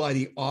so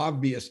bloody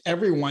obvious.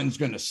 Everyone's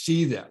going to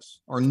see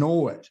this or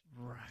know it.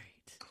 Right.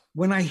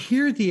 When I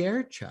hear the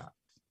air check,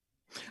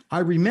 I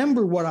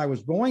remember what I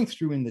was going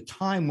through in the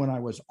time when I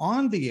was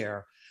on the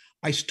air.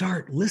 I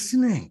start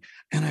listening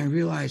and I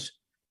realize,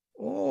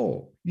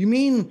 oh, you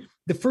mean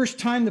the first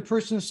time the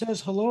person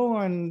says hello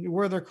and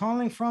where they're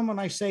calling from,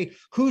 and I say,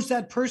 who's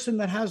that person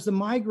that has the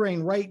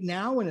migraine right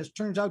now? And it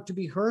turns out to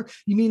be her.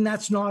 You mean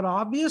that's not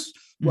obvious?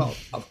 Well,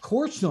 of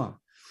course not.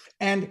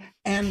 And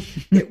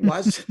it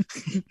was.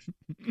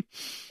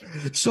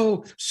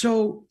 So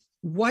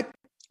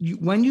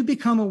when you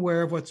become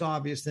aware of what's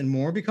obvious, then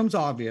more becomes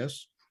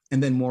obvious,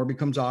 and then more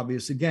becomes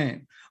obvious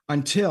again,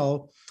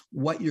 until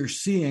what you're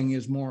seeing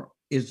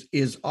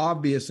is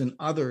obvious in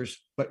others,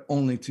 but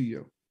only to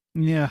you.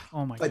 Yeah.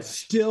 Oh my God. But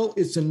still,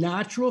 it's a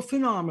natural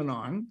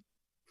phenomenon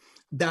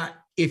that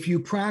if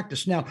you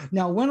practice. Now,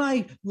 when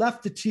I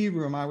left the tea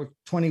room, I was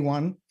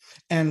 21,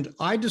 and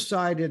I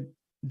decided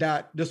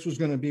that this was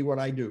going to be what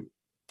I do.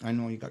 I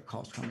know you got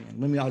calls coming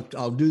in.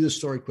 I'll do this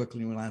story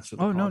quickly and we'll answer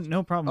the calls.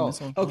 No problem.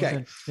 Oh,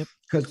 okay. Yep.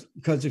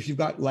 Because if you've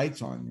got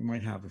lights on, you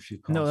might have a few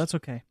calls. No, that's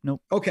okay.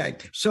 Nope. Okay.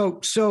 So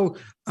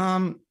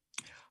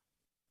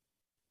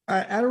at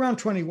around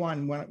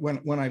 21,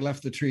 when I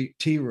left the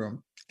tea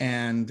room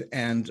and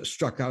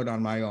struck out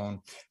on my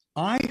own,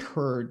 I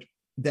heard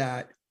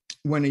that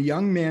when a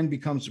young man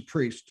becomes a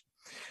priest,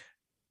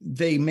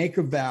 they make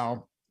a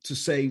vow to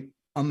say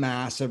a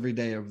mass every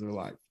day of their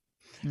life.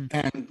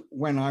 And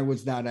when I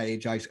was that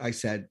age, I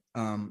said,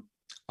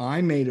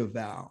 I made a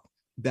vow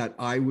that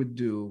I would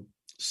do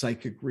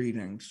psychic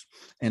readings.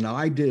 And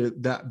I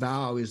did that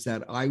vow is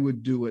that I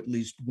would do at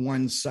least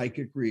one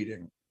psychic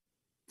reading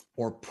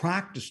or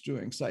practice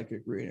doing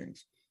psychic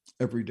readings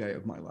every day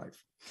of my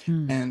life.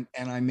 And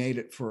I made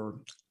it for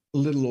a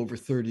little over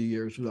 30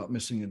 years without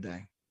missing a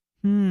day.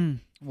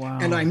 Wow.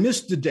 And I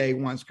missed a day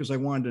once because I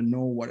wanted to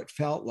know what it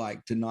felt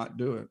like to not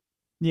do it.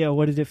 Yeah.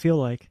 What did it feel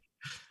like?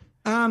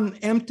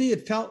 Empty.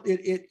 It felt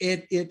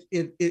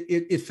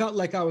it felt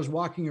like I was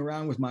walking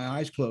around with my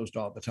eyes closed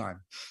all the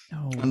time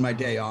on my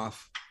day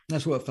off.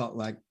 That's what it felt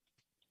like.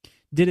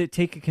 Did it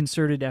take a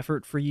concerted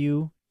effort for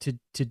you to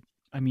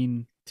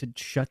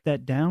shut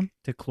that down,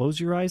 to close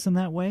your eyes in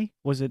that way?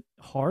 Was it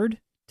hard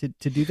to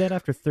do that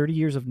after 30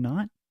 years of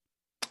not?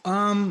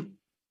 That's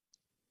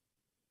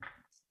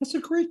a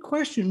great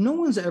question. No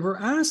one's ever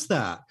asked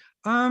that.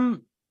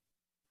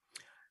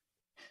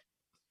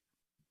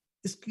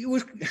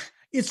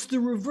 It's the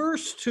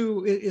reverse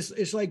to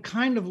it's like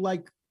kind of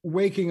like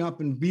waking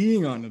up and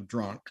being on a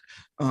drunk.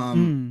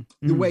 The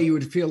way you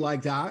would feel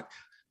like that.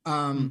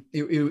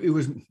 It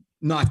was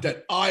not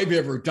that I've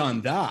ever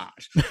done that.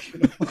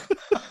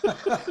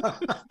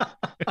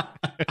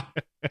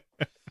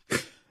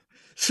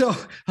 So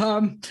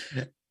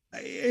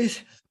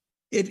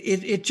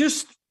it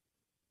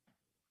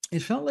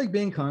felt like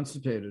being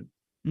constipated.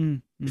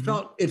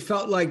 It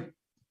felt like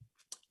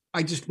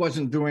I just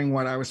wasn't doing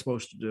what I was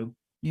supposed to do.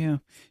 Yeah.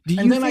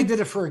 I did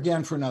it for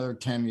another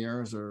 10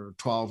 years or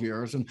 12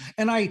 years.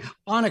 And I,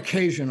 on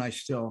occasion, I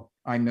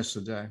miss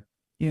a day.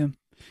 Yeah.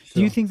 So,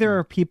 do you think there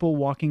are people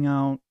walking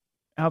out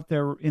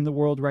there in the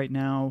world right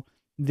now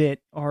that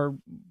are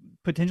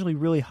potentially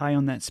really high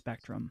on that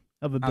spectrum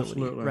of ability,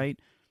 absolutely. Right?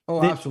 Oh,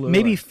 that absolutely.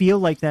 Maybe feel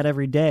like that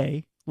every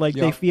day. Like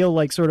they feel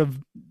like sort of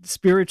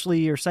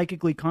spiritually or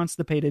psychically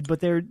constipated, but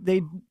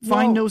they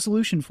find no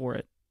solution for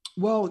it.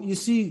 Well, you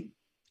see,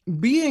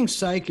 being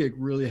psychic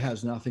really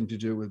has nothing to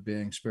do with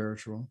being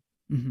spiritual.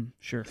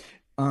 Sure.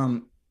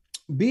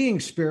 Being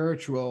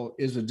spiritual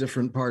is a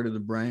different part of the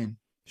brain.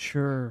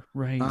 Sure.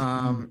 Right.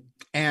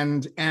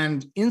 And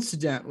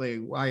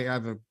incidentally, I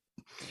have a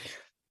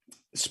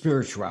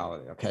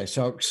spirituality. Okay.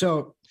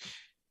 So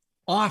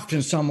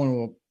often someone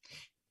will,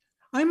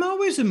 I'm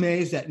always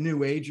amazed at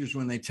New Agers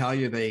when they tell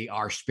you they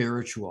are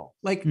spiritual.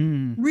 Like,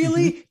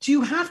 really? Do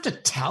you have to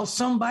tell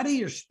somebody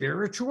you're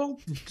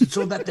spiritual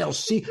so that they'll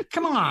see?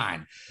 Come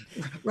on,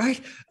 right?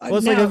 Well,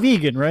 it's like a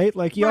vegan, right?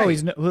 Like you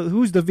always know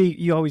who's the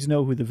vegan. You always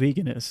know who the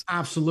vegan is.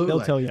 Absolutely,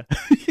 they'll tell you.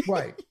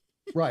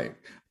 Right.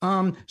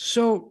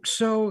 So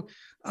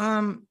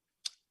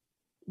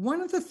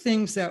one of the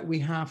things that we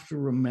have to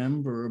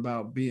remember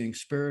about being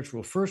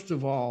spiritual, first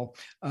of all,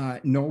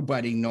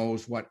 nobody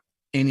knows what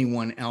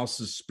anyone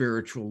else's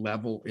spiritual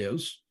level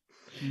is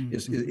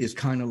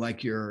kind of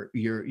like your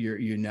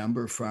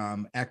number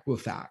from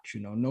Equifax.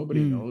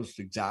 Nobody knows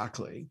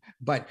exactly,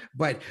 but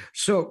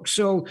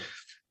so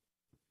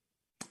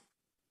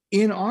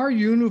in our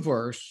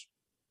universe,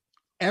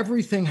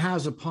 everything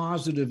has a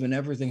positive and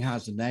everything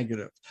has a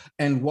negative,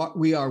 and what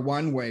we are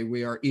one way,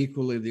 we are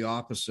equally the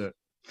opposite.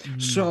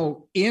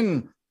 So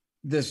in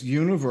this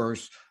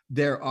universe,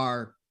 there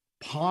are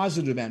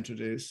positive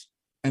entities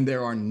and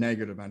there are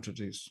negative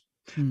entities.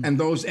 And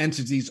those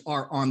entities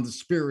are on the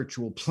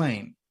spiritual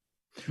plane.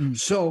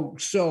 So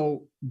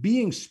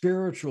being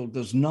spiritual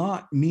does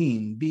not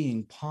mean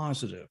being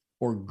positive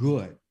or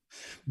good.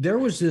 There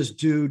was this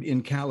dude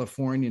in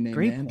California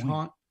named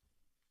Anton.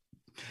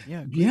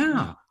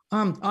 Yeah.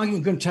 I'm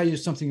going to tell you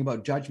something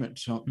about judgment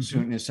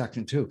soon in a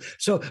second too.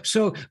 So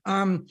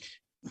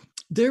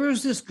There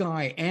was this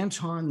guy,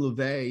 Anton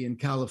LaVey in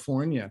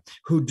California,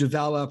 who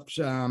developed,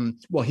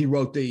 he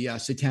wrote the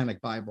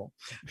Satanic Bible.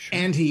 Sure.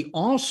 And he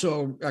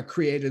also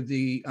created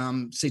the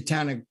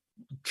Satanic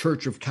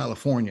Church of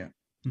California.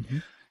 Mm-hmm.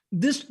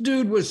 This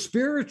dude was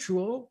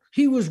spiritual.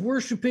 He was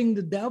worshiping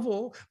the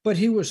devil, but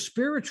he was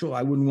spiritual.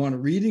 I wouldn't want to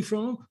read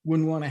from him,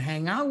 wouldn't want to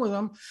hang out with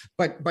him,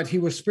 but he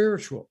was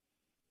spiritual.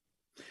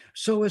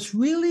 So it's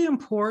really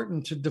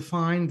important to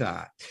define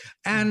that.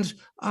 And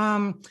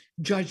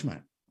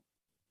judgment,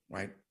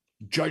 right?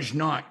 Judge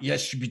not,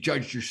 yes, you be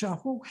judged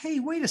yourself. Well, hey,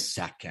 wait a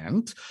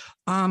second.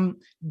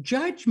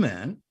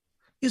 Judgment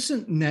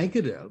isn't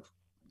negative.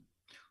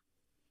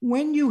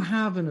 When you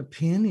have an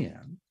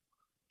opinion,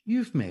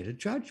 you've made a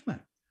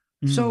judgment.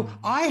 So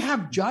I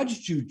have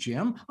judged you,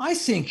 Jim. I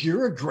think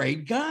you're a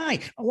great guy.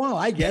 Well,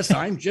 I guess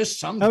I'm just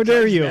some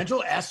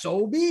judgmental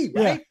SOB,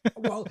 right? Yeah.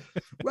 Well,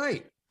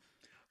 right.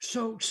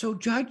 So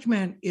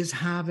judgment is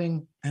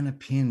having an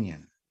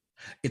opinion.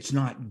 It's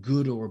not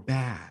good or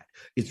bad.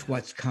 It's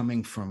what's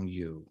coming from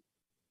you.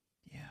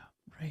 Yeah,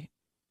 right.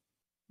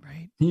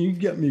 Right. You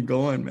get me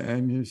going,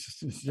 man.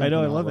 I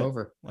know. I love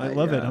it. I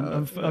love it.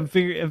 I'm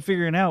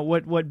figuring out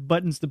what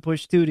buttons to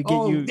push to get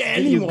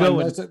you going.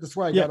 That's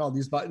why I got all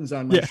these buttons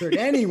on my shirt.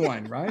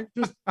 Anyone, right?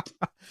 Just...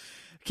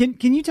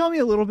 Can you tell me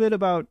a little bit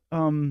about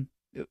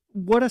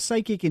what a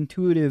psychic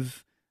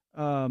intuitive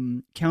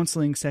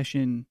counseling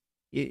session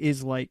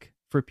is like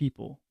for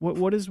people?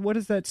 What is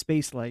that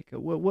space like?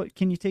 What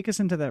can you take us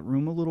into that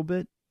room a little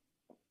bit?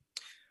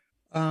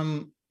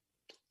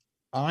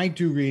 I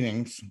do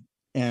readings.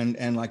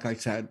 And like I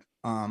said,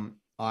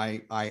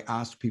 I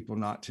ask people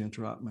not to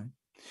interrupt me.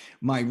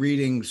 My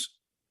readings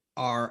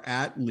are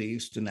at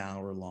least an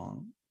hour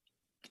long.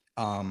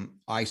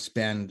 I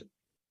spend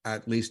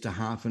at least a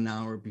half an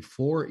hour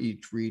before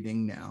each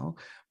reading now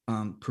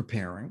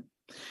preparing.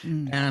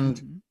 Mm-hmm.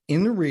 And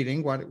in the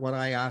reading, what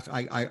I ask,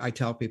 I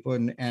tell people,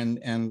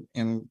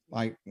 and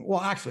like,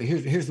 well, actually,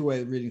 here's the way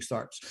the reading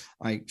starts.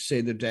 I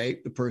say the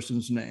date, the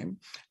person's name,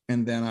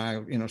 and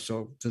then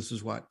so this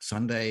is what,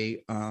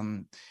 Sunday,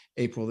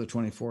 April the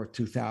 24th,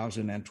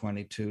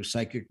 2022,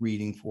 psychic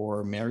reading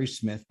for Mary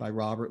Smith by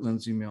Robert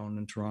Lindsay Milne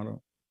in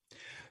Toronto.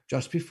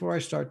 Just before I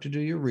start to do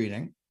your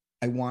reading,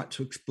 I want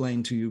to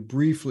explain to you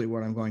briefly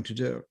what I'm going to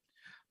do.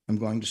 I'm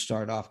going to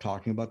start off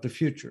talking about the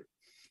future.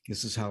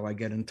 This is how I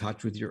get in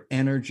touch with your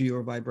energy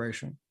or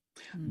vibration.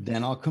 Mm-hmm.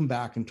 Then I'll come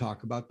back and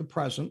talk about the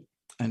present.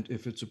 And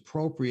if it's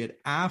appropriate,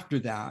 after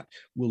that,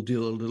 we'll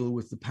deal a little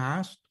with the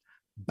past,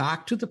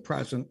 back to the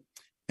present,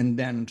 and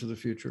then into the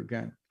future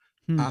again.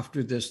 Mm-hmm.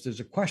 After this,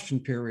 there's a question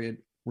period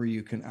where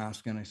you can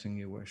ask anything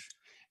you wish.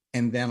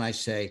 And then I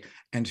say,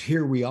 and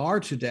here we are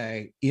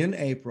today in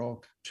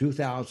April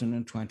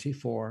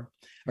 2022.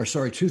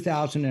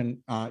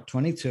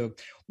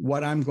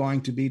 What I'm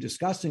going to be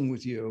discussing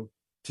with you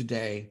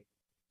today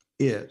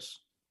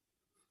is,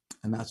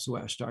 and that's the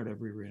way I start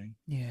every reading,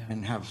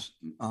 and have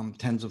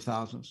tens of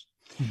thousands.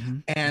 Mm-hmm.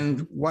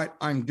 And what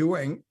I'm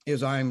doing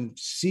is I'm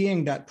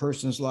seeing that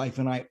person's life,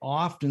 and I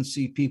often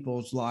see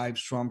people's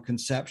lives from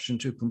conception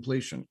to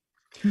completion.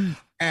 Mm-hmm.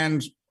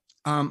 And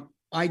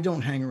I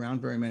don't hang around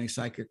very many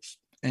psychics,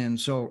 and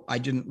so I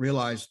didn't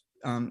realize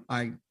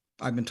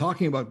I've been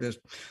talking about this.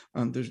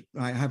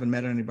 I haven't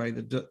met anybody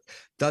that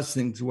does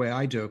things the way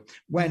I do.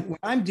 When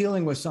I'm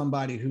dealing with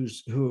somebody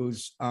who's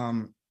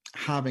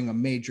having a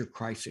major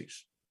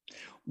crisis,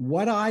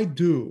 what I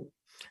do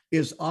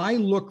is I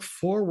look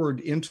forward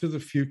into the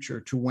future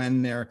to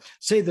when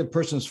say the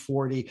person's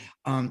 40.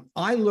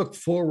 I look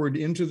forward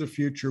into the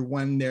future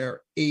when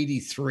they're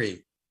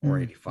 83 or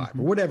 85 mm-hmm.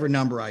 or whatever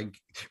number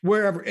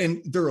wherever,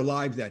 and they're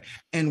alive then.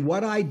 And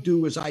what I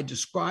do is I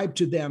describe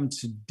to them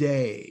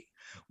today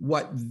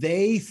what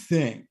they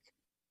think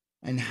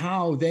and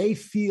how they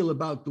feel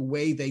about the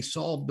way they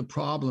solved the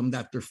problem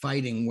that they're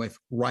fighting with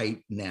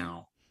right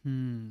now.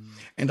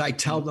 And I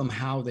tell them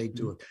how they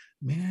do it.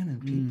 Man,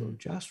 and people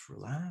just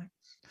relax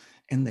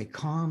and they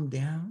calm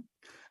down.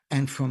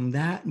 And from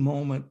that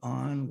moment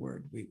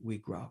onward, we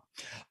grow.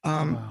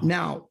 Wow.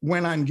 Now,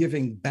 when I'm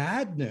giving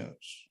bad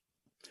news,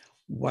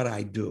 what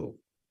I do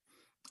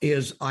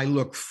is I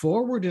look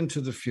forward into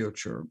the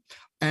future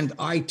and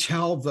I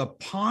tell the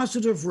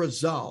positive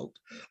result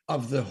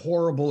of the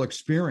horrible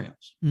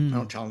experience. I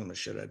don't tell them the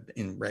shit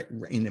in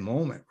the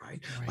moment,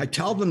 right? I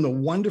tell them the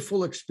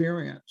wonderful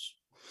experience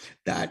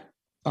that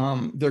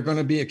they're going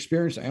to be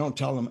experiencing. I don't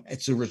tell them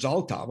it's a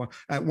result of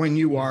when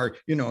you are,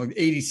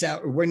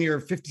 87, when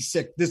you're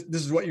 56, this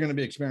is what you're going to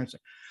be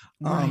experiencing.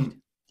 Right.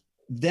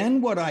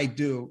 Then what I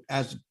do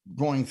as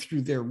going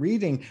through their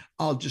reading,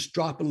 I'll just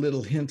drop a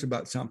little hint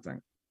about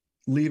something,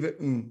 leave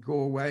it and go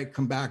away,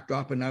 come back,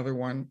 drop another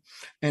one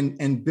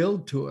and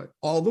build to it.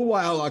 All the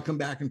while I'll come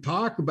back and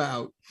talk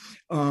about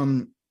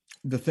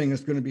the thing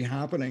that's going to be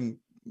happening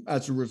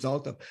as a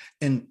result of,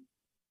 and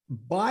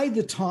by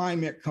the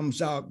time it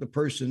comes out, the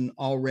person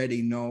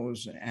already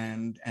knows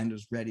and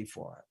is ready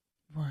for it.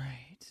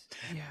 Right.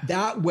 Yeah.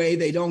 That way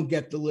they don't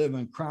get the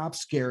living crap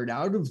scared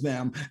out of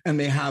them and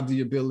they have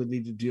the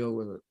ability to deal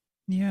with it.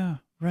 Yeah.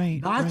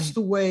 Right. That's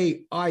the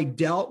way I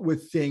dealt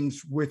with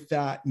things with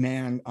that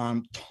man,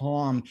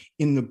 Tom,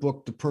 in the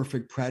book, The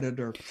Perfect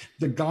Predator,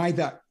 the guy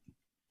that.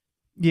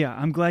 Yeah,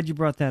 I'm glad you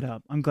brought that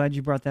up.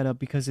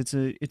 Because it's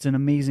an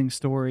amazing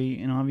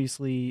story, and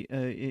obviously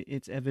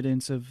it's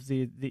evidence of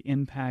the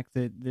impact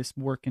that this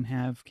work can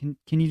have. Can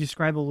you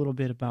describe a little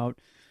bit about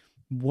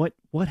what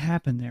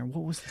happened there?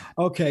 What was that?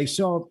 Okay,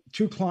 so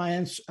two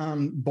clients,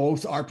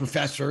 both are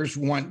professors.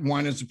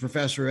 One is a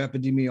professor of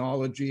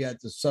epidemiology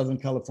at the Southern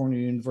California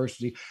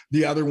University.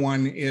 The other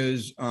one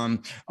is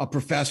a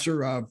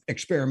professor of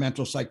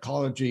experimental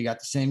psychology at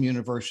the same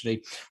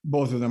university.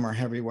 Both of them are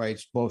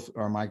heavyweights. Both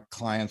are my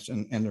clients,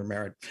 and they're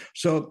married.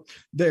 So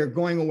they're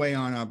going away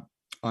on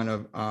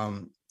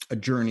a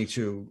journey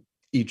to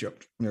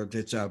Egypt.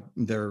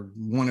 They're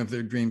one of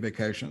their dream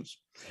vacations.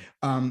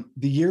 The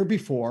year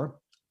before.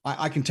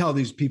 I can tell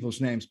these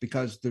people's names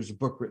because there's a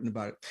book written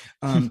about it.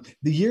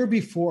 The year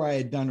before, I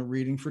had done a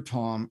reading for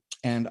Tom,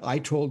 and I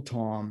told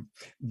Tom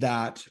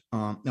that,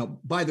 now,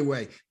 by the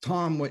way,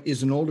 Tom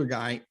is an older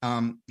guy.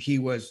 Tom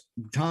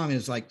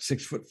is like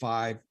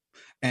 6'5",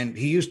 and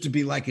he used to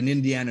be like an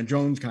Indiana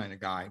Jones kind of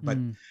guy. But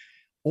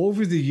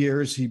over the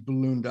years, he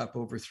ballooned up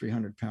over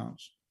 300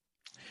 pounds.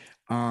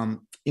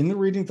 In the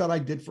reading that I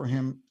did for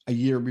him a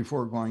year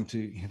before going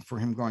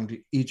to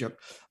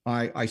Egypt,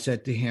 I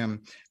said to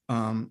him,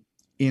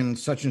 in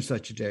such and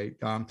such a date,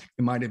 it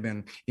might have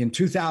been in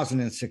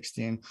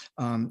 2016,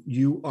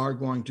 you are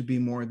going to be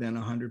more than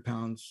 100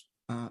 pounds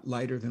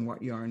lighter than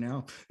what you are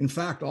now. In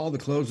fact, all the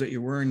clothes that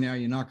you're wearing now,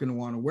 you're not going to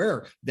want to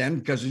wear then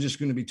because they're just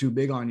going to be too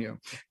big on you,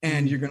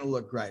 and you're going to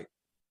look great.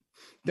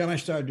 Then I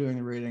started doing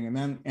the reading,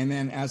 and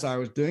then as I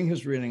was doing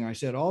his reading, I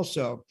said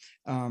also,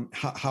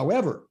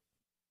 however,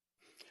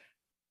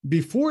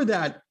 before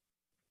that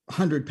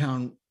 100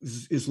 pound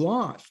is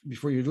lost,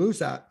 before you lose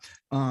that,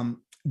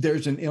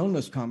 there's an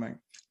illness coming.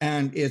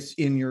 And it's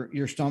in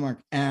your stomach,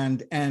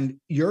 and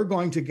you're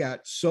going to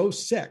get so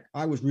sick.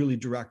 I was really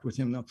direct with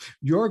him, though.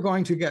 You're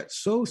going to get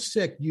so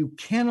sick, you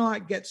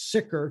cannot get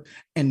sicker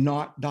and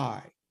not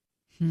die.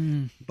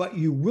 But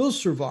you will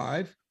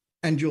survive,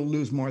 and you'll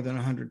lose more than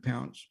 100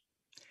 pounds.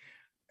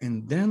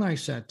 And then I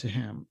said to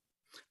him,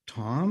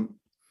 Tom,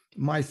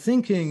 my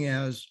thinking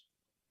is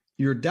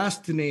your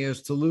destiny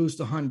is to lose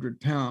the 100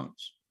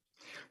 pounds.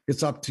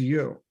 It's up to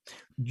you.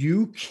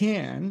 You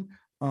can...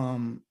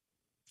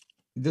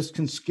 this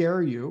can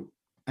scare you,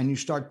 and you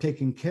start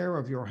taking care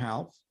of your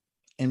health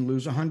and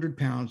lose 100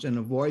 pounds and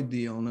avoid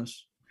the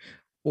illness,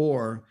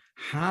 or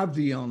have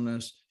the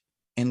illness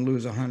and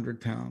lose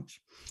 100 pounds.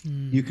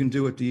 You can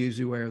do it the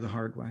easy way or the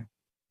hard way.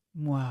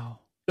 Wow.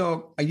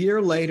 So a year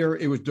later,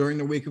 it was during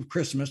the week of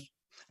Christmas,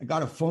 I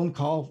got a phone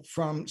call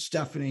from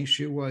Stephanie.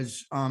 She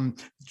was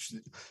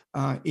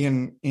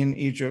in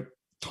Egypt.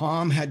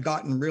 Tom had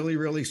gotten really,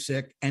 really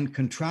sick and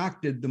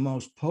contracted the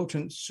most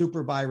potent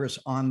super virus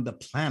on the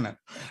planet.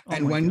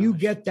 And when you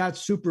get that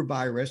super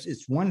virus, it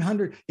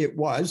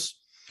was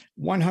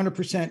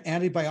 100%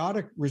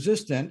 antibiotic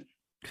resistant.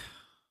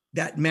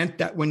 That meant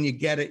that when you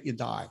get it, you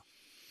die.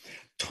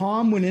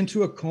 Tom went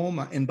into a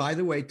coma. And by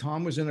the way,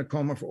 Tom was in a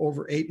coma for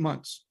over 8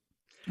 months.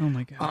 Oh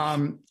my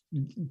gosh.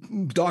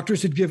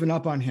 Doctors had given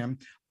up on him.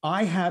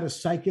 I had a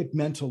psychic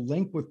mental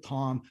link with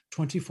Tom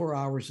 24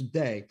 hours a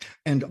day.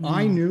 And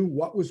I knew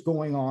what was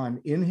going on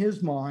in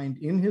his mind,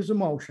 in his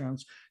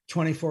emotions,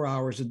 24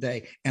 hours a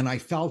day. And I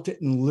felt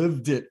it and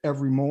lived it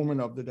every moment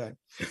of the day.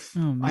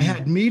 I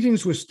had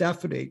meetings with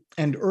Stephanie,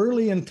 and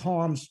early in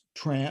Tom's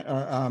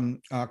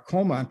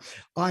coma,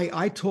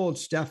 I told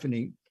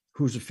Stephanie,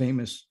 who's a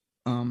famous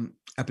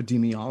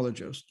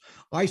epidemiologist,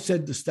 I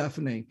said to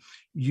Stephanie,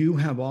 you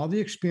have all the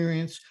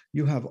experience,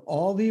 you have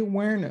all the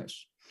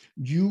awareness,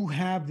 you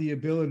have the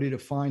ability to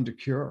find a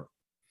cure.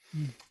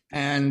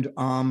 And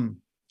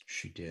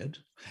she did.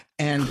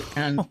 And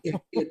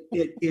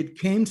it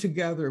came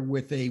together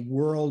with a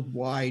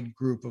worldwide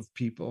group of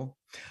people.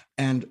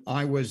 And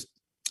on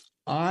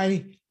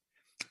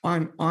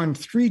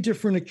 3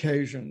 different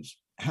occasions,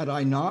 had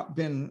I not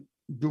been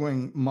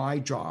doing my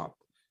job,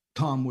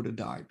 Tom would have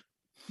died.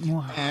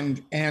 Wow.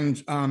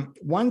 And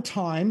one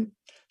time,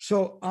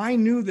 so I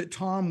knew that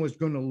Tom was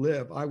going to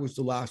live. I was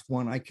the last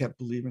one. I kept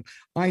believing.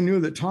 I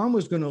knew that Tom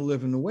was going to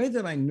live. And the way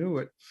that I knew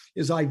it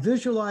is I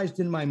visualized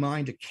in my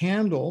mind a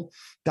candle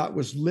that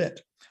was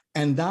lit.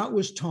 And that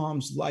was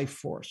Tom's life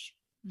force.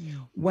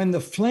 Yeah. When the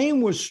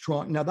flame was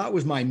strong, now that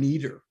was my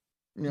meter.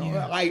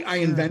 I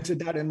invented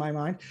that in my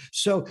mind.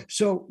 So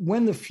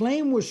when the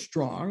flame was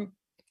strong,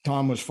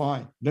 Tom was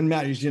fine. Didn't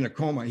matter. He's in a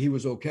coma. He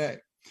was okay.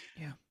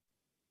 Yeah.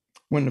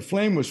 When the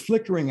flame was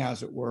flickering,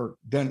 as it were,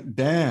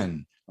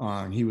 then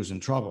he was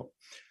in trouble.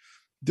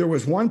 There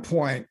was one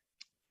point,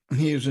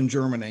 he was in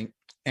Germany,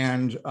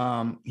 and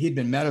he'd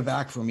been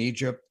medevac from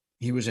Egypt.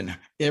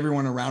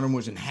 Everyone around him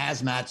was in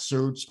hazmat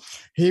suits.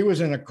 He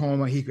was in a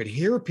coma. He could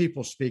hear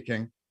people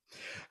speaking,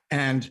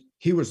 and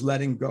he was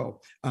letting go.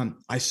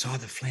 I saw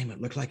the flame.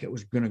 It looked like it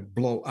was going to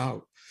blow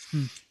out.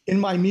 In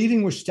my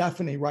meeting with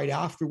Stephanie right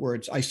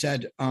afterwards, I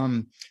said,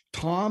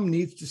 Tom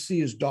needs to see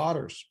his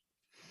daughters.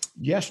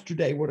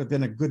 Yesterday would have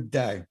been a good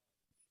day.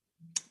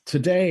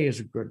 Today is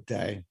a good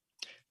day.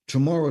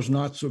 Tomorrow's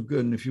not so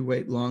good. And if you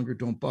wait longer,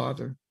 don't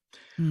bother.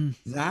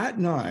 That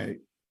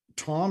night,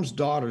 Tom's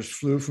daughters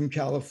flew from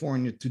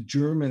California to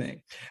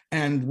Germany.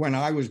 And when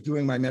I was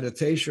doing my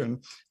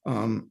meditation,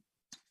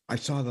 I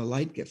saw the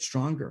light get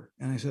stronger.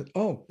 And I said,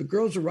 oh, the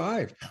girls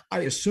arrived. I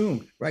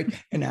assumed, right?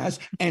 And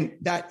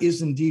that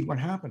is indeed what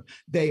happened.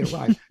 They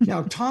arrived.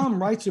 Now, Tom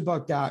writes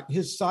about that,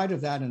 his side of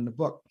that in the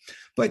book.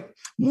 But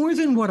more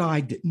than what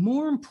I did,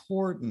 more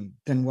important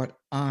than what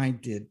I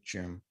did,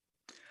 Jim,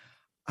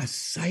 a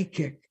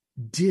psychic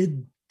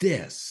did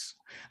this.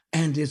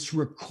 And it's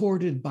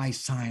recorded by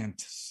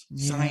scientists.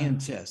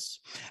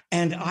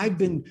 And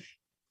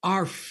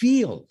our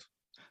field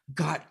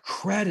got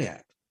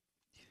credit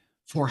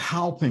for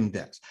helping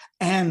this.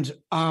 And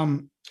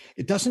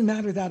it doesn't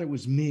matter that it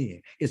was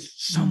me.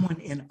 It's someone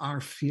in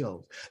our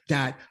field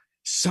that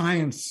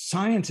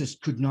scientists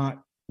could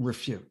not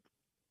refute.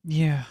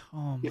 Yeah.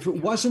 Oh, if it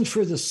wasn't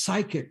for the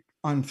psychic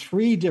on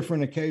 3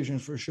 different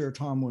occasions, for sure,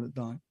 Tom would have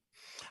died.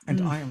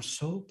 And I am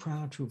so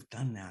proud to have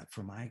done that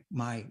for my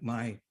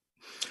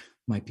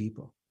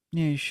people.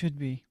 Yeah, you should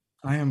be.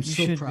 I am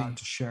so proud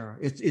to share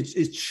it.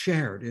 It's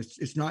shared.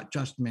 It's not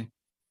just me.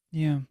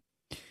 Yeah.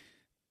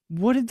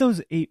 What did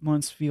those 8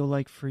 months feel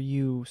like for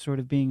you, sort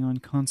of being on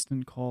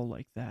constant call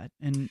like that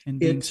and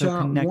being so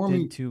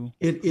connected to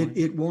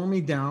it wore me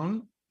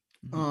down.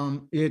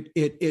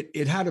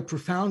 It had a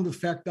profound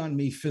effect on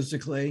me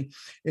physically.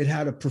 It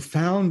had a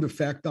profound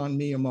effect on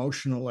me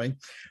emotionally.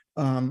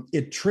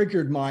 It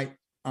triggered my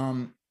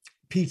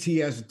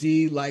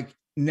PTSD like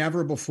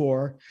never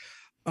before.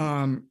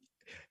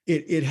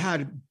 It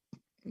had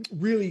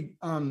really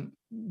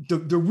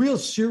the real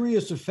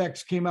serious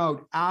effects came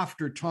out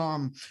after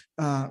Tom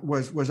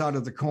was out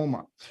of the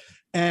coma,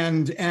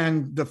 and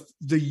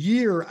the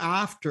year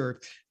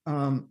after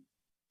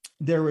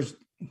there was.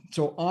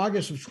 So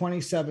August of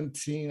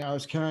 2017, I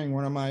was carrying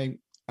one of my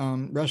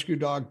rescue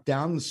dogs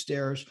down the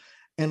stairs,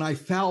 and I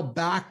fell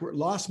backward,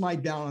 lost my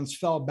balance,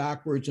 fell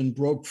backwards, and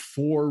broke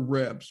 4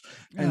 ribs,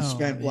 and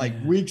spent like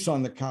weeks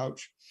on the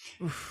couch.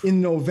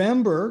 In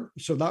November,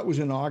 so that was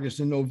in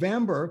August. In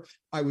November,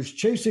 I was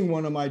chasing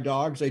one of my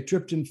dogs. I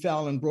tripped and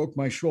fell and broke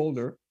my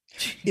shoulder.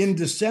 In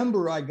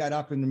December, I got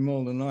up in the middle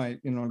of the night,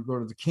 to go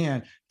to the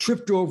can,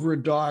 tripped over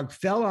a dog,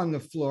 fell on the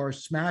floor,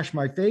 smashed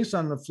my face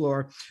on the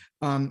floor,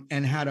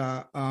 and had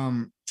a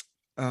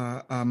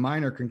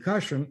minor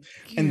concussion.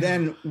 Yeah. And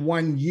then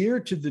 1 year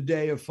to the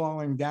day of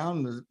falling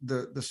down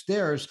the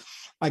stairs,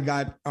 I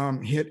got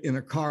hit in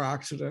a car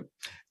accident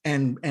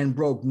and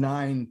broke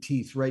 9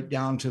 teeth right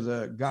down to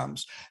the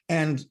gums.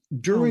 And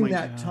during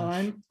that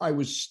time, I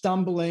was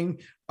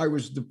stumbling, I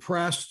was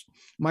depressed.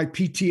 My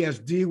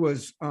PTSD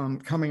was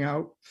coming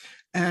out.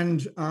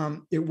 And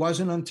it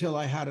wasn't until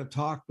I had a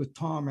talk with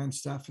Tom and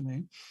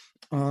Stephanie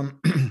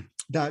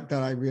that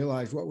I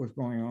realized what was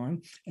going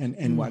on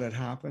and what had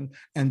happened.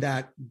 And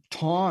that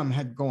Tom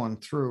had gone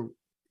through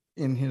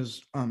in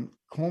his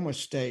coma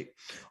state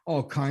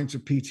all kinds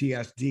of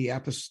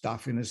PTSD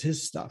stuff in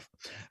his stuff.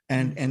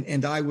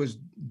 And I was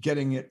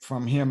getting it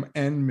from him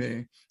and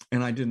me,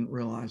 and I didn't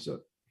realize it.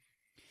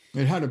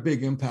 It had a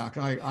big impact.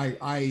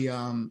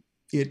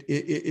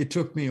 It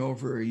took me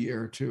over a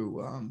year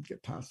to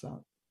get past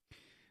that.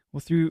 Well,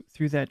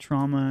 through that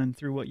trauma and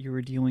through what you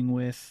were dealing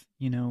with,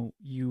 you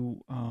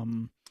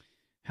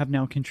have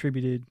now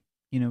contributed,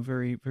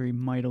 very, very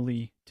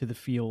mightily to the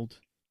field,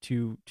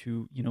 to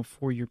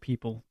for your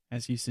people,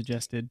 as you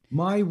suggested.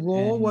 My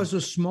role was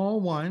a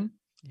small one,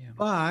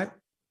 but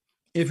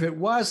if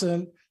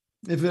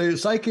the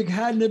psychic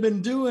hadn't have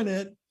been doing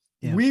it,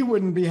 we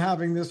wouldn't be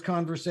having this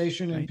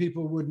conversation, and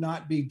people would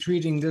not be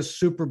treating this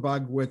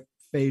superbug with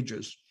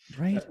phages.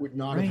 Right. That would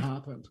not have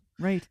happened.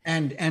 Right.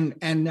 And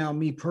now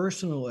me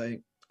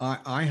personally,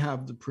 I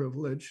have the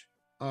privilege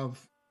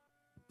of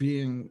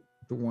being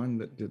the one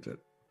that did it.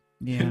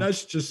 Yeah. And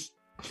that's just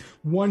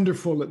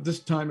wonderful at this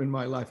time in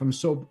my life. I'm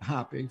so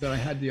happy that I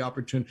had the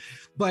opportunity,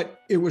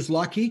 but it was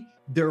lucky.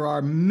 There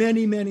are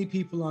many, many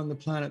people on the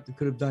planet that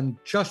could have done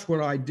just what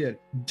I did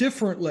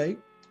differently,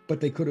 but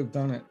they could have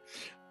done it.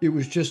 It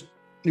was just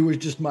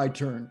my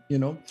turn,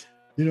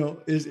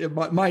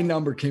 my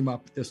number came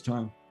up this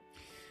time.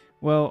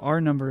 Well, our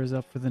number is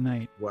up for the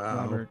night. Wow.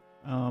 Robert.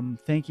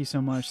 Thank you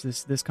so much.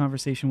 This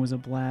conversation was a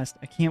blast.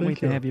 I can't wait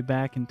to have you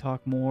back and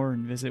talk more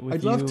and visit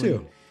with you. I'd love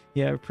to.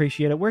 Yeah, I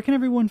appreciate it. Where can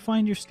everyone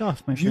find your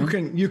stuff, my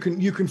friend? You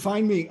can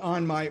find me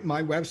on my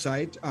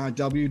website,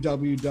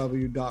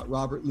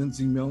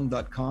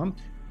 www.robertlindsaymilne.com.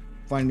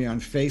 Find me on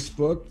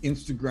Facebook,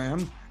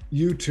 Instagram,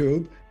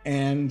 YouTube,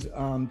 and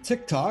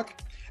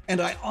TikTok. And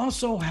I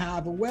also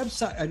have a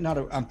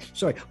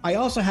website. I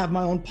also have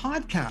my own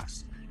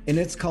podcast, and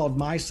it's called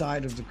My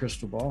Side of the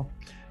Crystal Ball.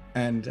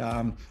 And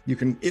you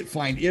can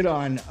find it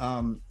on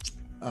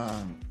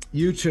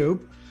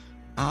YouTube,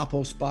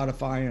 Apple,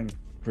 Spotify, and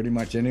pretty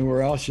much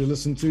anywhere else you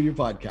listen to your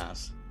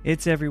podcasts.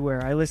 It's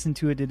everywhere. I listened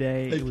to it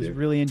today. It was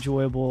really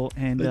enjoyable.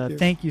 And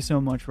thank you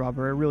so much,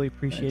 Robert. I really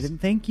appreciate it. And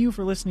thank you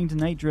for listening to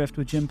Night Drift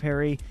with Jim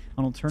Perry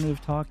on Alternative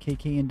Talk,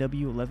 KKNW,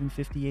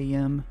 1150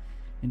 AM.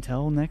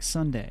 Until next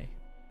Sunday,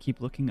 keep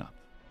looking up.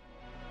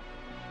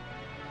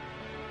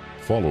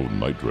 Follow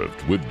Night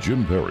Drift with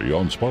Jim Perry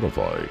on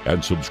Spotify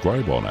and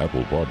subscribe on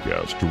Apple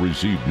Podcasts to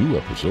receive new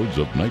episodes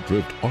of Night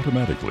Drift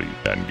automatically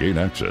and gain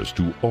access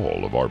to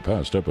all of our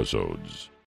past episodes.